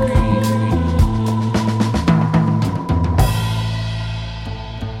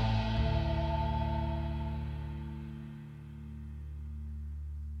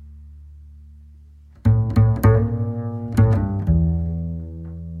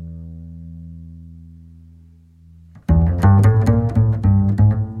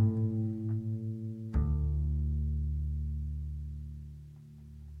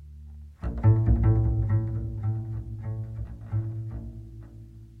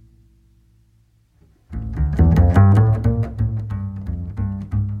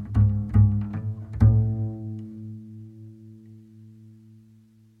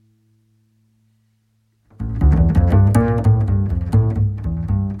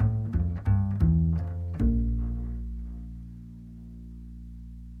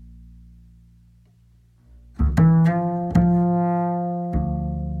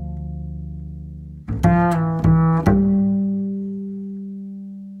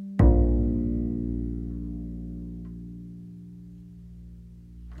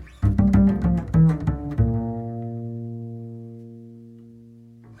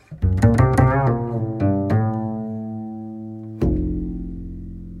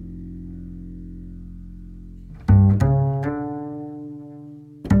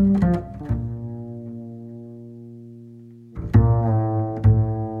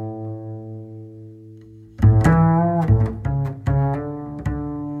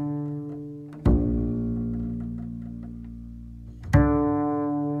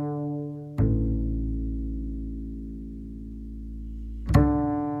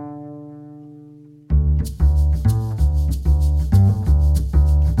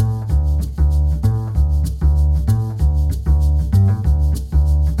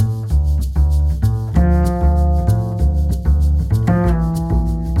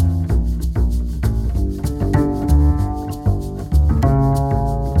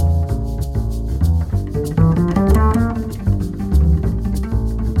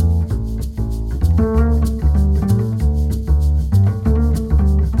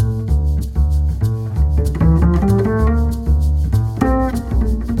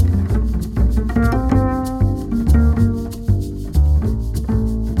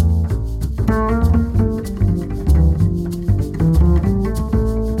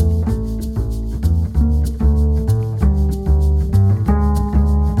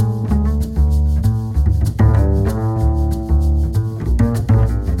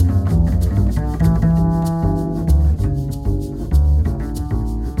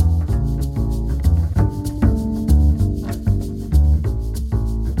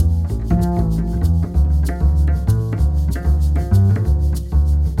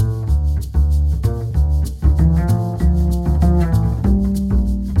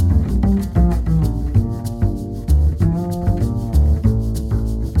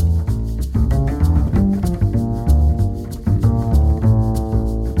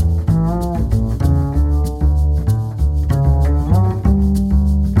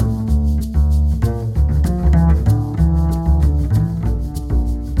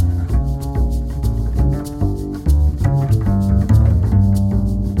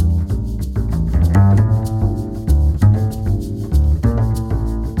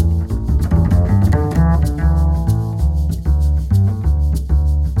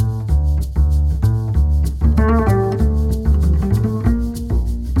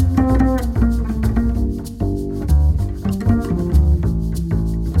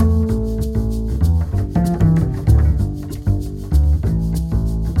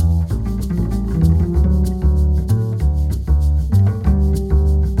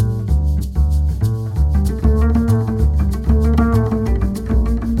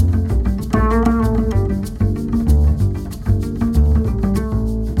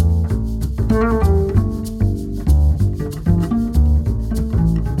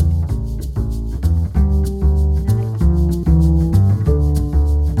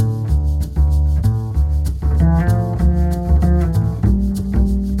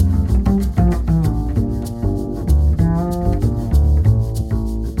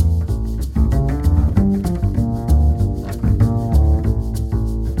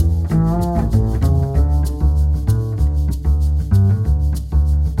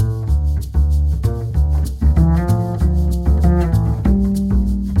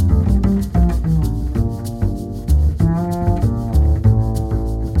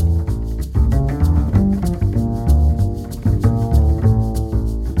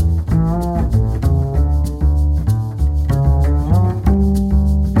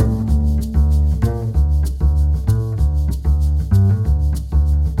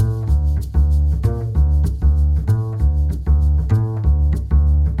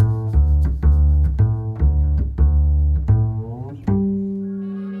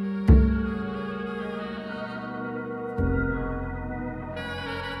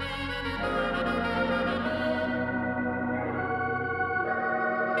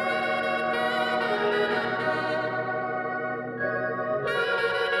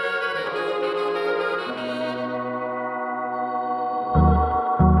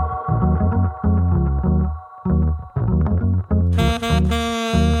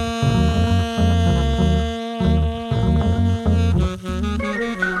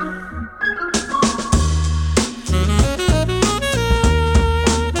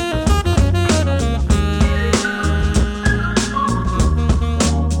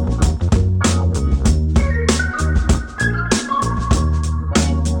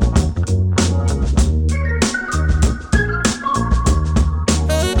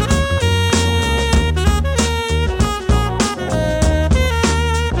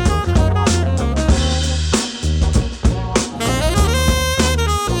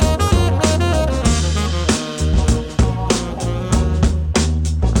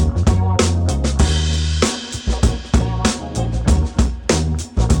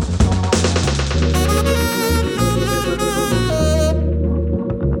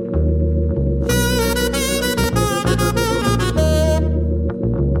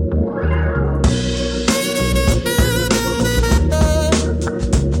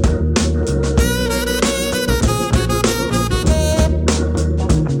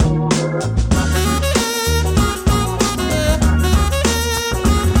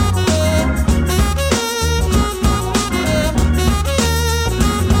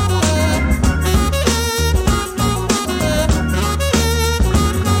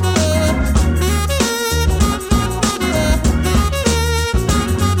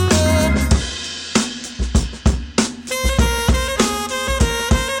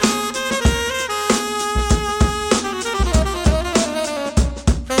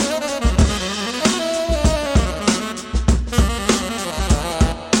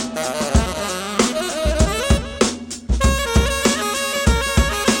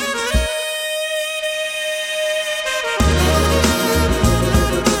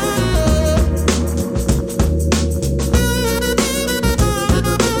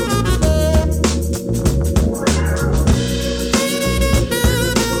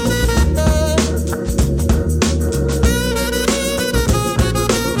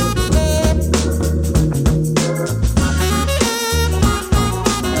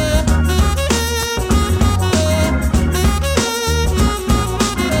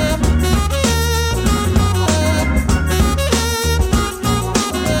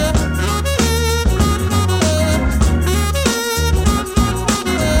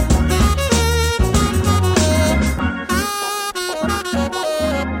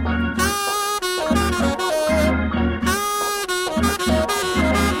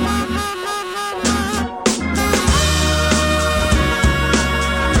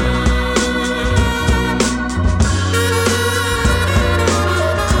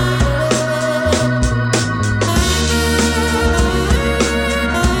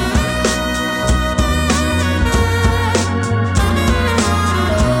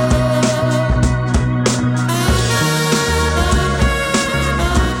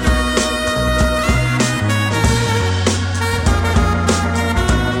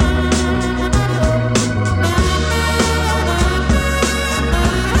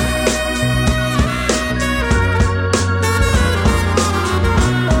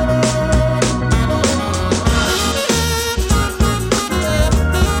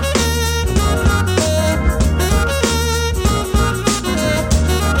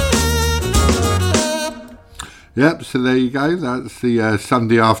 so there you go. That's the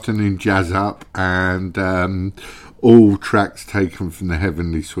Sunday afternoon jazz up, and all tracks taken from the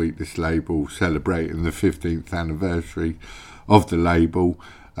Heavenly Sweetness label, celebrating the 15th anniversary of the label.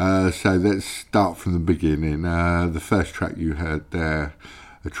 So let's start from the beginning. The first track you heard there,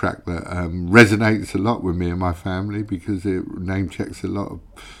 a track that resonates a lot with me and my family because it name checks a lot of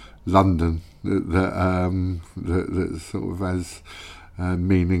London that sort of has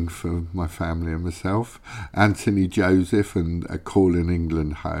meaning for my family and myself. Anthony Joseph and A Call in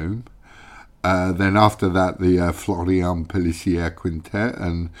England Home. Then after that, the Florian Pellissier Quintet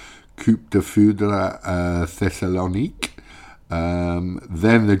and Coupe de Foudre Thessalonique.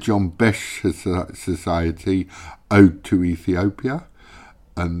 Then the John Besh Society, Ode to Ethiopia.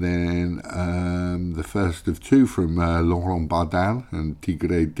 And then the first of two from Laurent Bardin and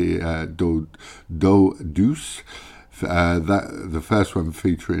Tigre d'Eau Douce. The first one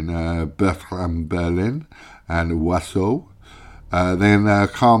featuring Bertram Berlin and Oiseau. Then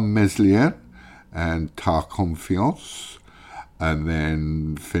Carme Meslien and Ta Confiance. And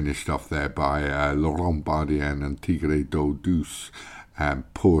then finished off there by Laurent Bardin and Tigre d'Eau Douce and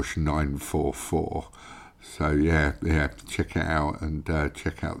Porsche 944. So yeah, check it out, and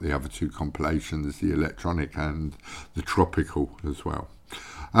check out the other two compilations, the electronic and the tropical as well.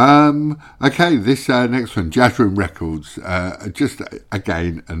 Okay, this next one, Jazz Room Records, just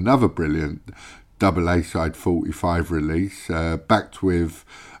again another brilliant double A-side 45 release, backed with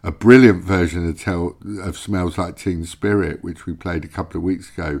a brilliant version of Smells Like Teen Spirit, which we played a couple of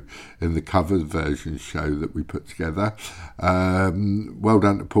weeks ago in the cover version show that we put together. Well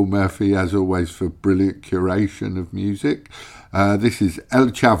done to Paul Murphy, as always, for brilliant curation of music. This is El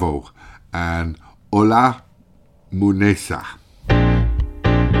Chavo and Hola Munesa.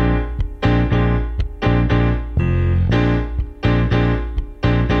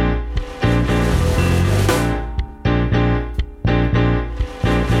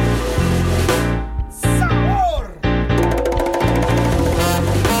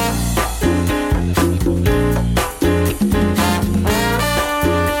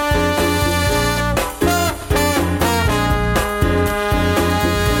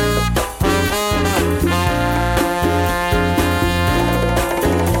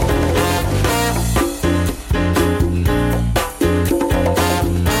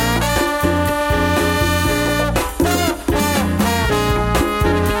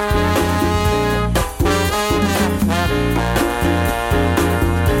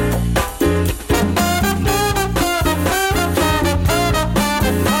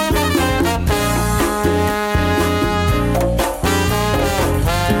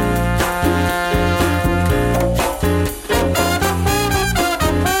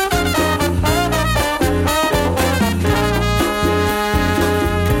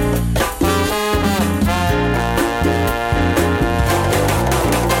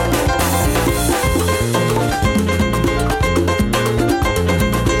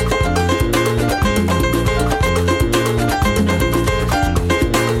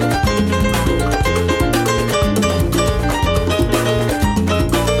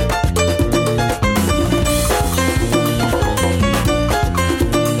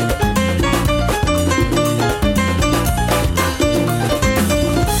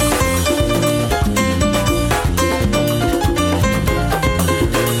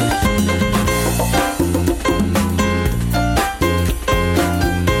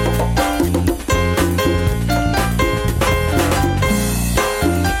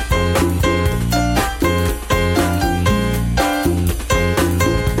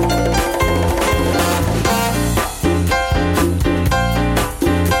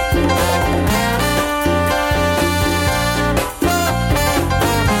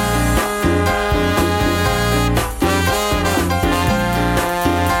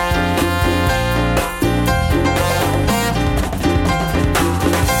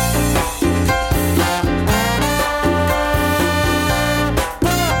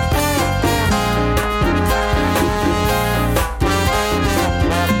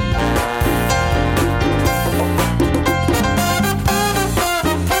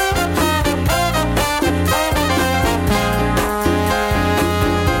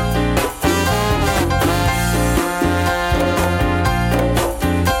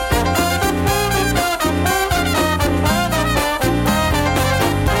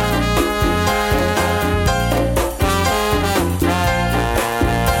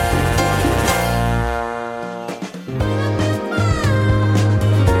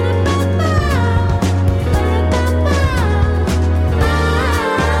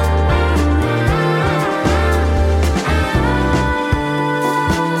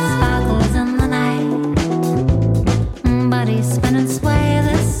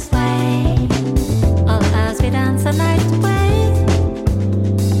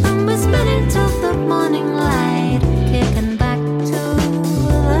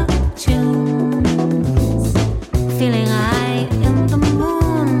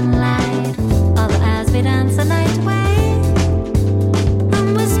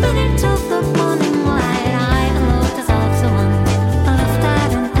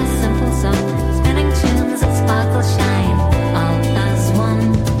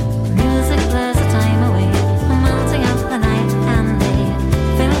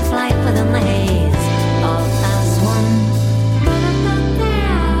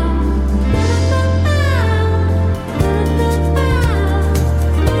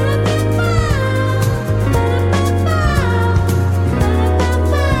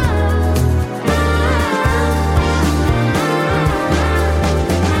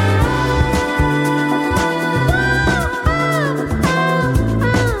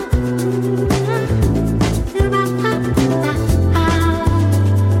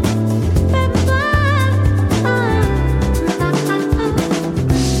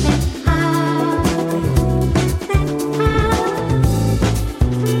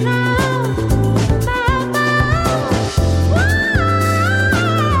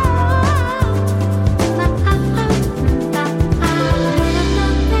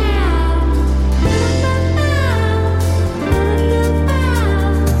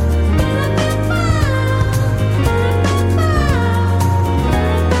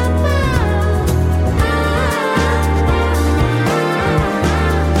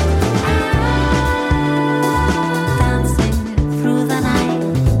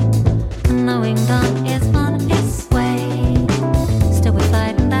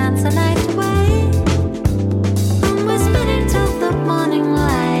 dance the night away. And we're spinning till the morning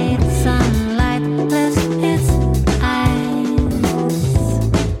light. Sunlight lifts its eyes,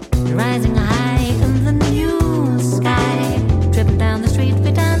 rising high in the new sky. Dripping down the street,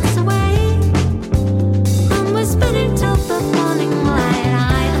 we dance away. And we're spinning till the morning light.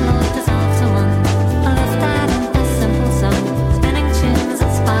 High and low, dissolve to one. A love that and a simple song. Spinning tunes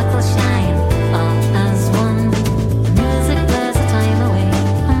that sparkle shine, all as one. Music blurs the time away.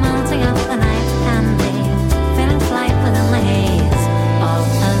 I'm mounting up the night and day, feeling flight within the haze, all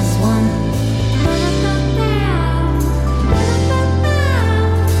as one.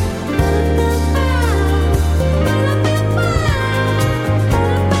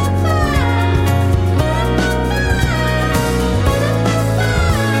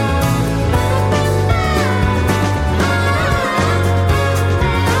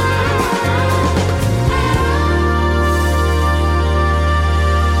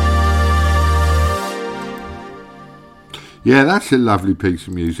 Yeah, that's a lovely piece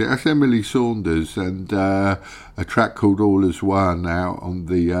of music. That's Emily Saunders, and a track called All As One out on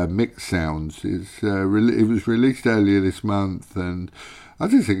the Mix Sounds. It was released earlier this month, and I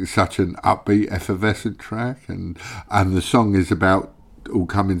just think it's such an upbeat, effervescent track, and the song is about all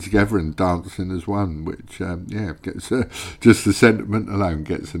coming together and dancing as one, which gets just the sentiment alone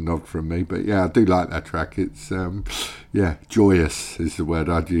gets a nod from me. But yeah, I do like that track. It's joyous is the word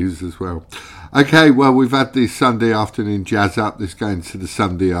I'd use as well. Okay, well, we've had this Sunday afternoon jazz up. This going to the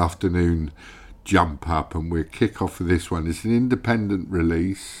Sunday afternoon jump up, and we'll kick off with this one. It's an independent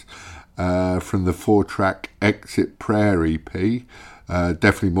release from the 4-track Exit Prayer EP.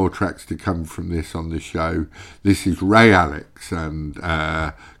 Definitely more tracks to come from this on the show. This is Ray Alex, and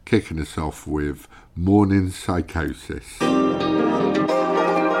kicking us off with Morning Psychosis.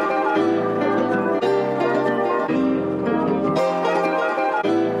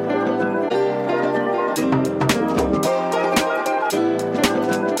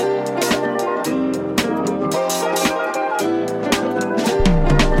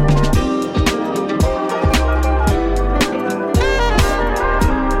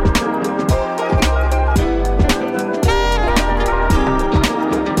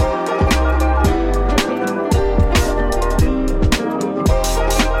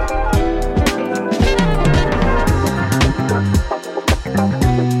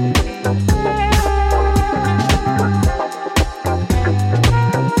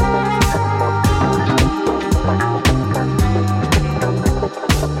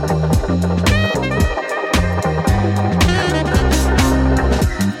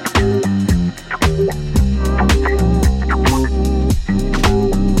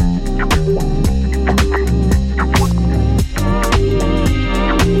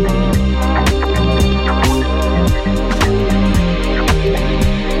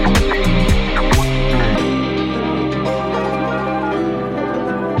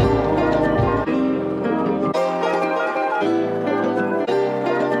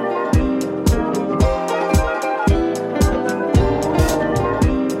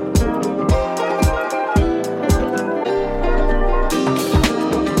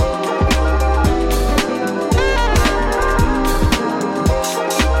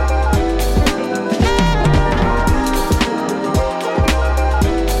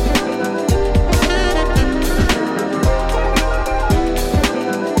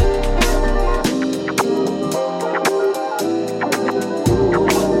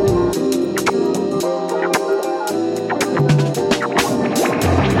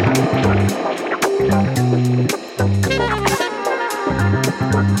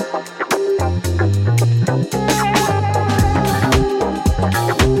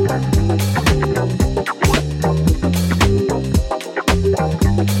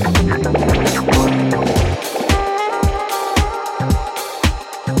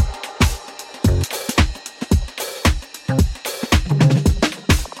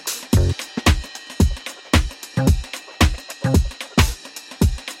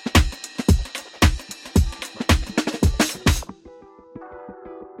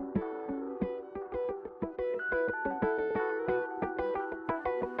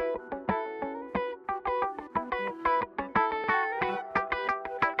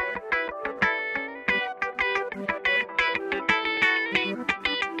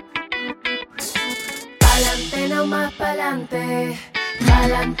 no más pa'lante,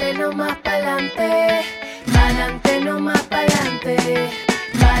 pa'lante no más pa'lante, pa'lante no más pa'lante,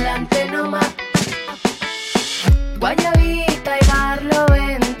 pa'lante no más. Guayabita y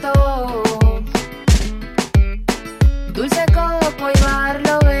barlovento, dulce coco y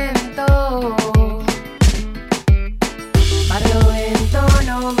barlovento, barlovento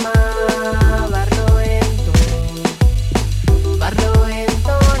no más.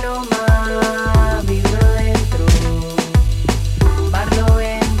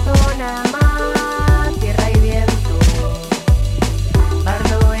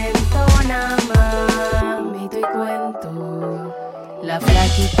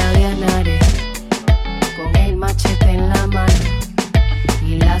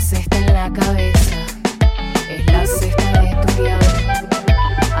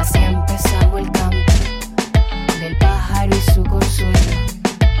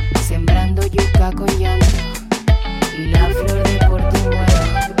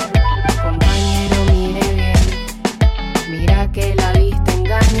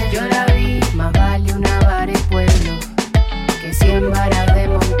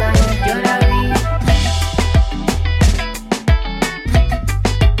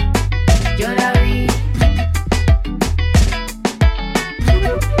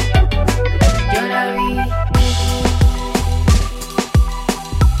 Yo la vi.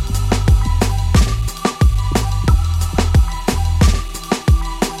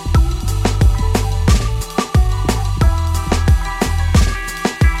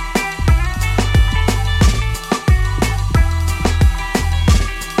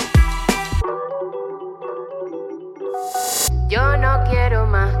 Yo no quiero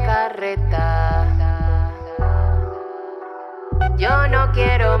más carreta. Yo no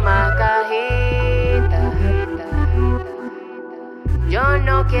quiero más cajita. Yo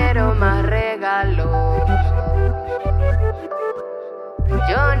no quiero más regalos.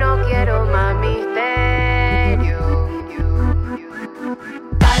 Yo no quiero más misterio.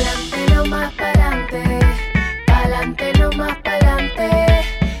 Pa'lante no más pa'lante. Pa'lante no más pa'lante.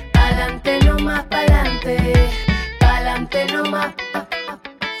 Pa'lante no más pa'lante. Pa'lante no más.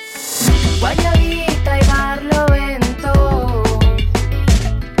 Guayabita y barlovento.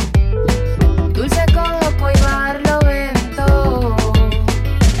 Dulce coco y barlovento.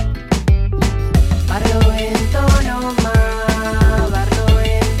 Barlovento no más.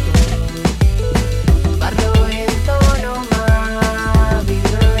 Barlovento. Barlovento no más.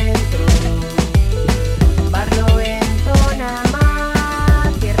 Vidrio dentro. Barlovento nada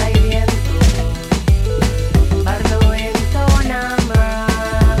más. Tierra y viento. Barlovento nada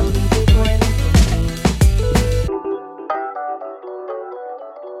más. Mito y cuento.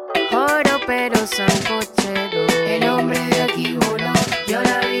 Oro pero sancochero. El hombre de aquí voló. Yo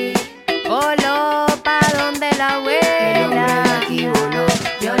la vi. Voló pa' donde la abuela. El hombre de aquí voló.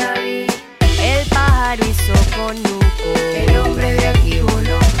 Yo la vi. El pájaro hizo conuco. El hombre de aquí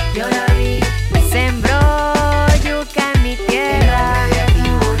voló. Yo la vi. Sembró yuca en mi tierra. El hombre de aquí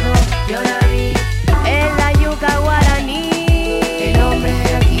voló. Yo la vi. En la yuca guaraní. El hombre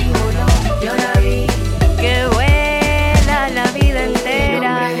de aquí voló. Yo la vi. Que vuela la vida entera. El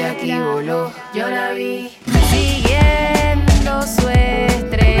hombre de aquí voló. Yo la vi. Siguiendo su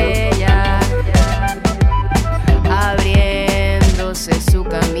estrella, abriéndose su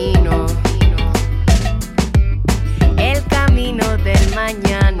camino, el camino del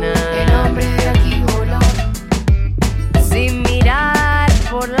mañana. El hombre de aquí voló, sin mirar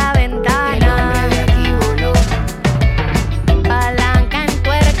por la ventana. El hombre de aquí voló, palanca en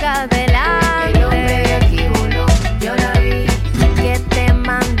tuerca delante. El hombre de aquí voló, yo la vi, que te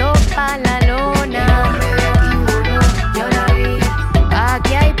mandó pa' la lona. El hombre de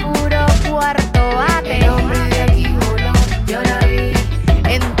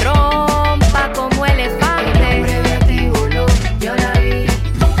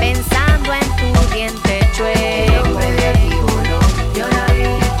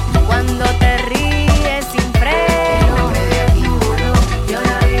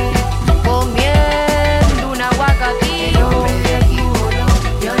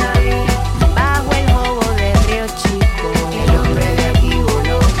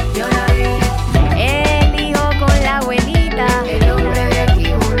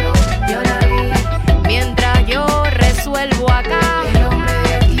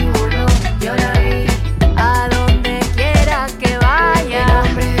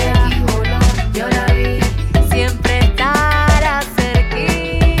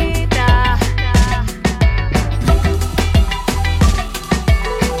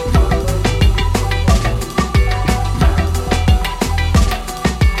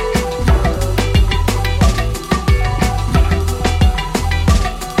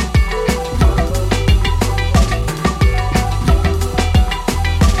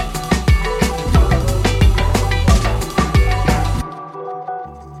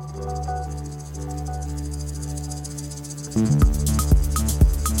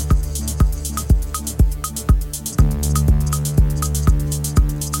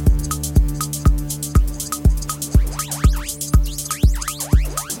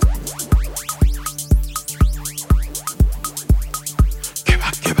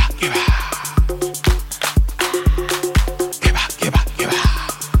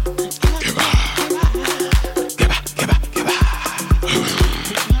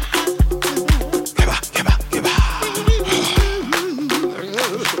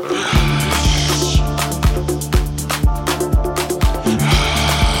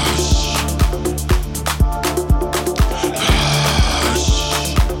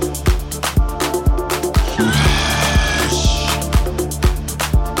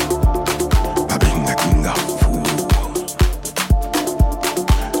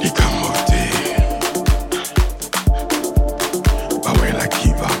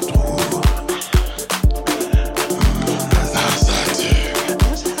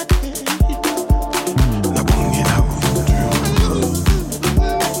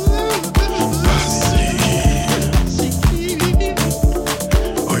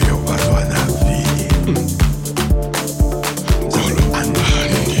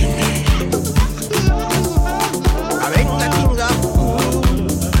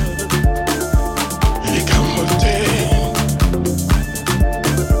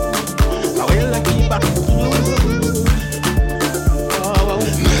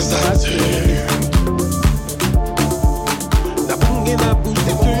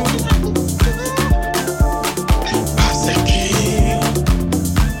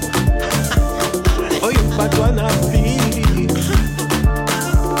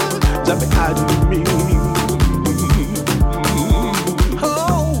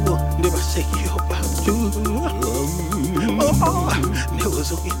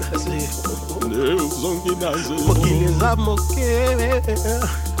Moki les a moqués.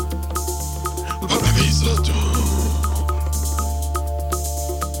 Paraviso tu.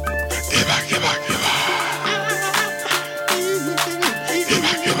 Keba, keba, keba.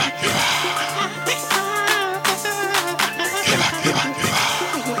 Keba, keba, keba. Keba, keba, keba. Keba, keba, keba.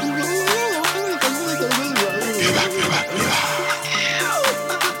 Keba, keba, keba.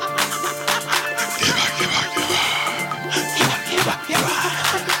 Keba, keba, keba. Keba, keba, keba.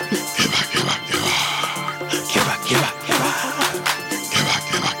 Keba, keba, keba. Keba,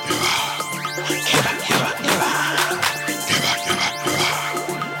 keba, keba. Keba, keba, keba.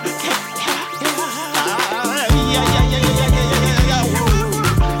 Keba, keba, keba. Ay, ay, ay, ay, ay, ay, ay, ay,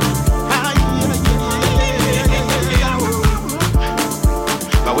 ay, ay, ay, ay.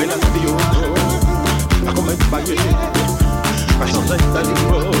 Abuela de Dios, a comer valle, a changer ta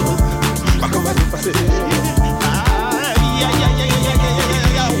libre, a comer du passé. Ay, ay, ay, ay, ay, ay, ay,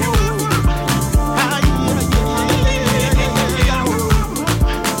 ay, ay.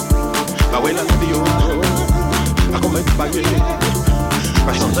 Abuela de Dios, a comer valle, a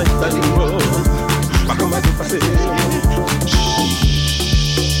changer ta libre, a comer du passé.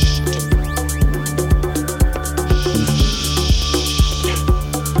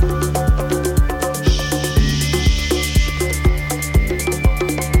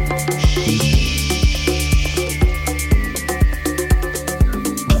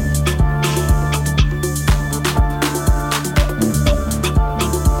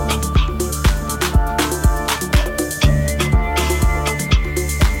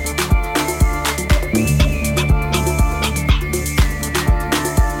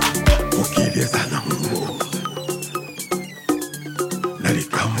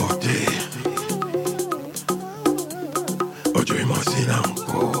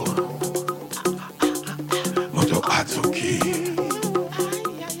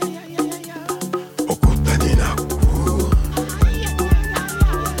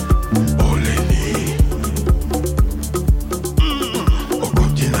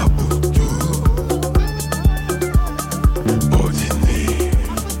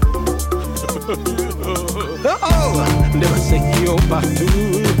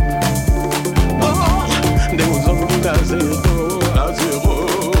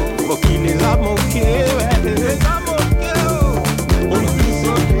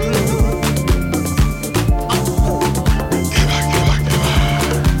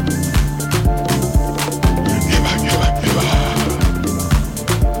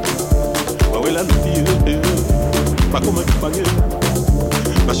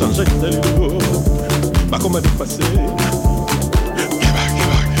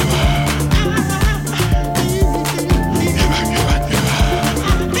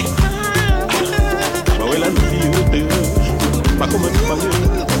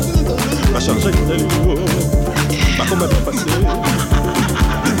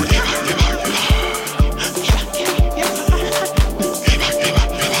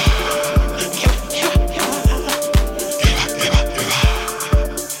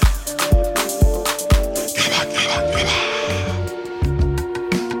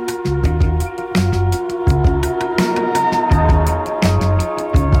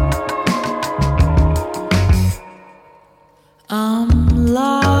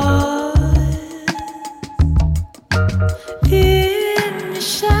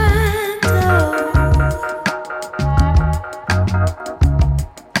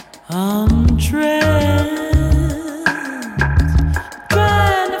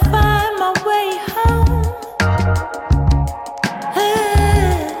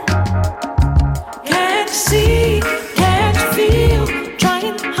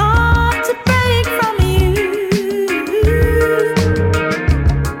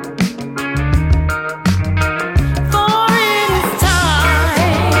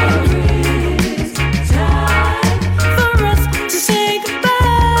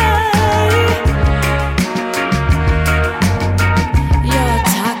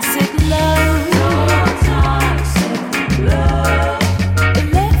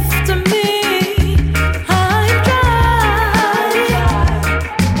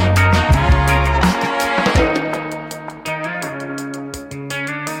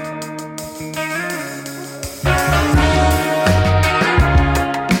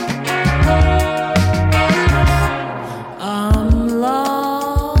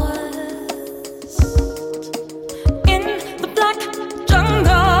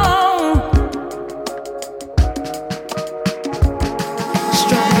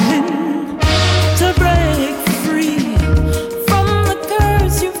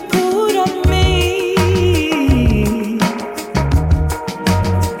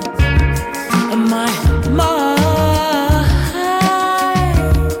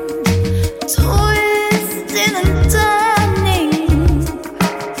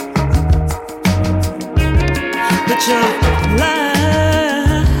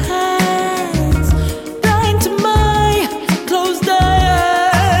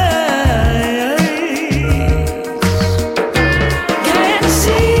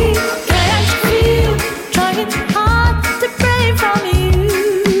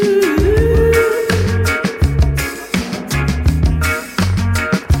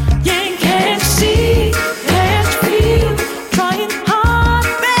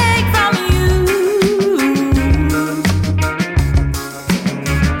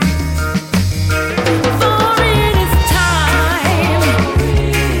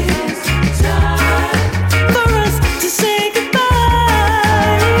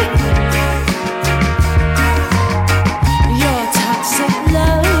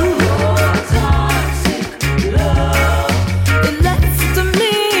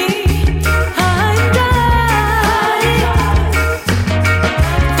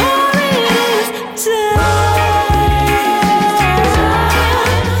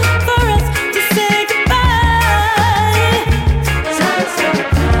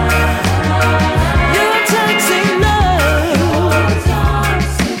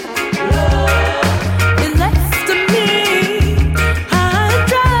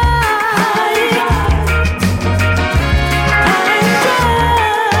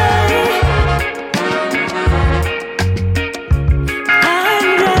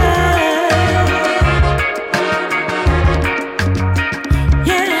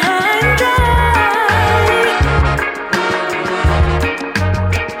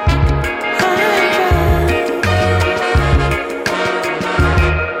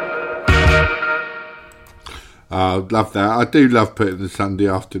 Oh, I'd love that. I do love putting the Sunday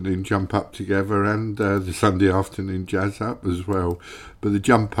afternoon jump up together and the Sunday afternoon jazz up as well. But the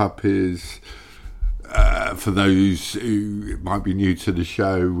jump up is, for those who might be new to the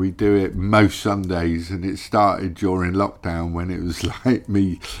show, we do it most Sundays, and it started during lockdown when it was like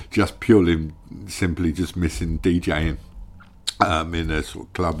me just purely, simply just missing DJing in a sort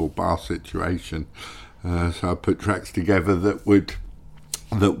of club or bar situation. So I put tracks together that would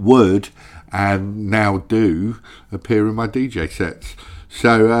and now do appear in my DJ sets.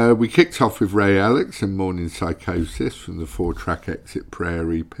 So we kicked off with Ray Alex and Morning Psychosis from the 4-track Exit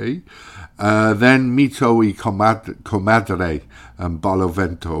Prayer EP. Then Mito y Comadre and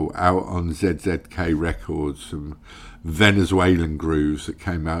Bolovento out on ZZK Records, some Venezuelan grooves that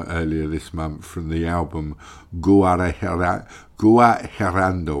came out earlier this month from the album Guajerando.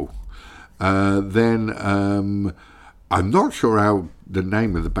 Then I'm not sure how the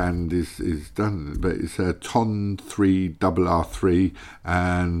name of the band is done, but it's Ton 3 RR3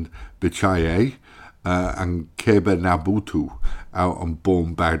 and Bichaye and Keba Nabutu out on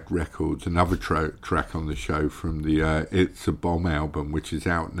Born Bad Records, another track on the show from the It's a Bomb album, which is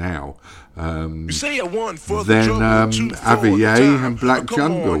out now. Then Avier and Black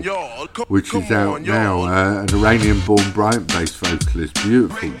Jungle, which is out now, an Iranian-born Bryant-based vocalist.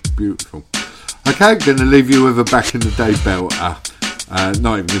 Beautiful, beautiful. Okay, I'm going to leave you with a back in the day belter.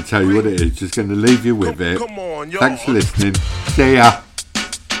 Not even going to tell you what it is, just going to leave you with it. Thanks for listening. See ya.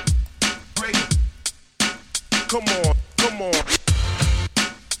 Come on, come on.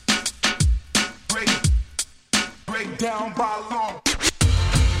 Break down by long.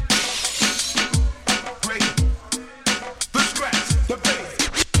 Break the scratch, the bass.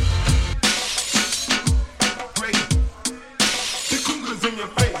 Break the cougars in your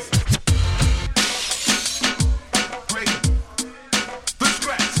face. The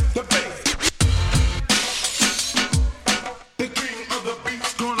scratch, the bass.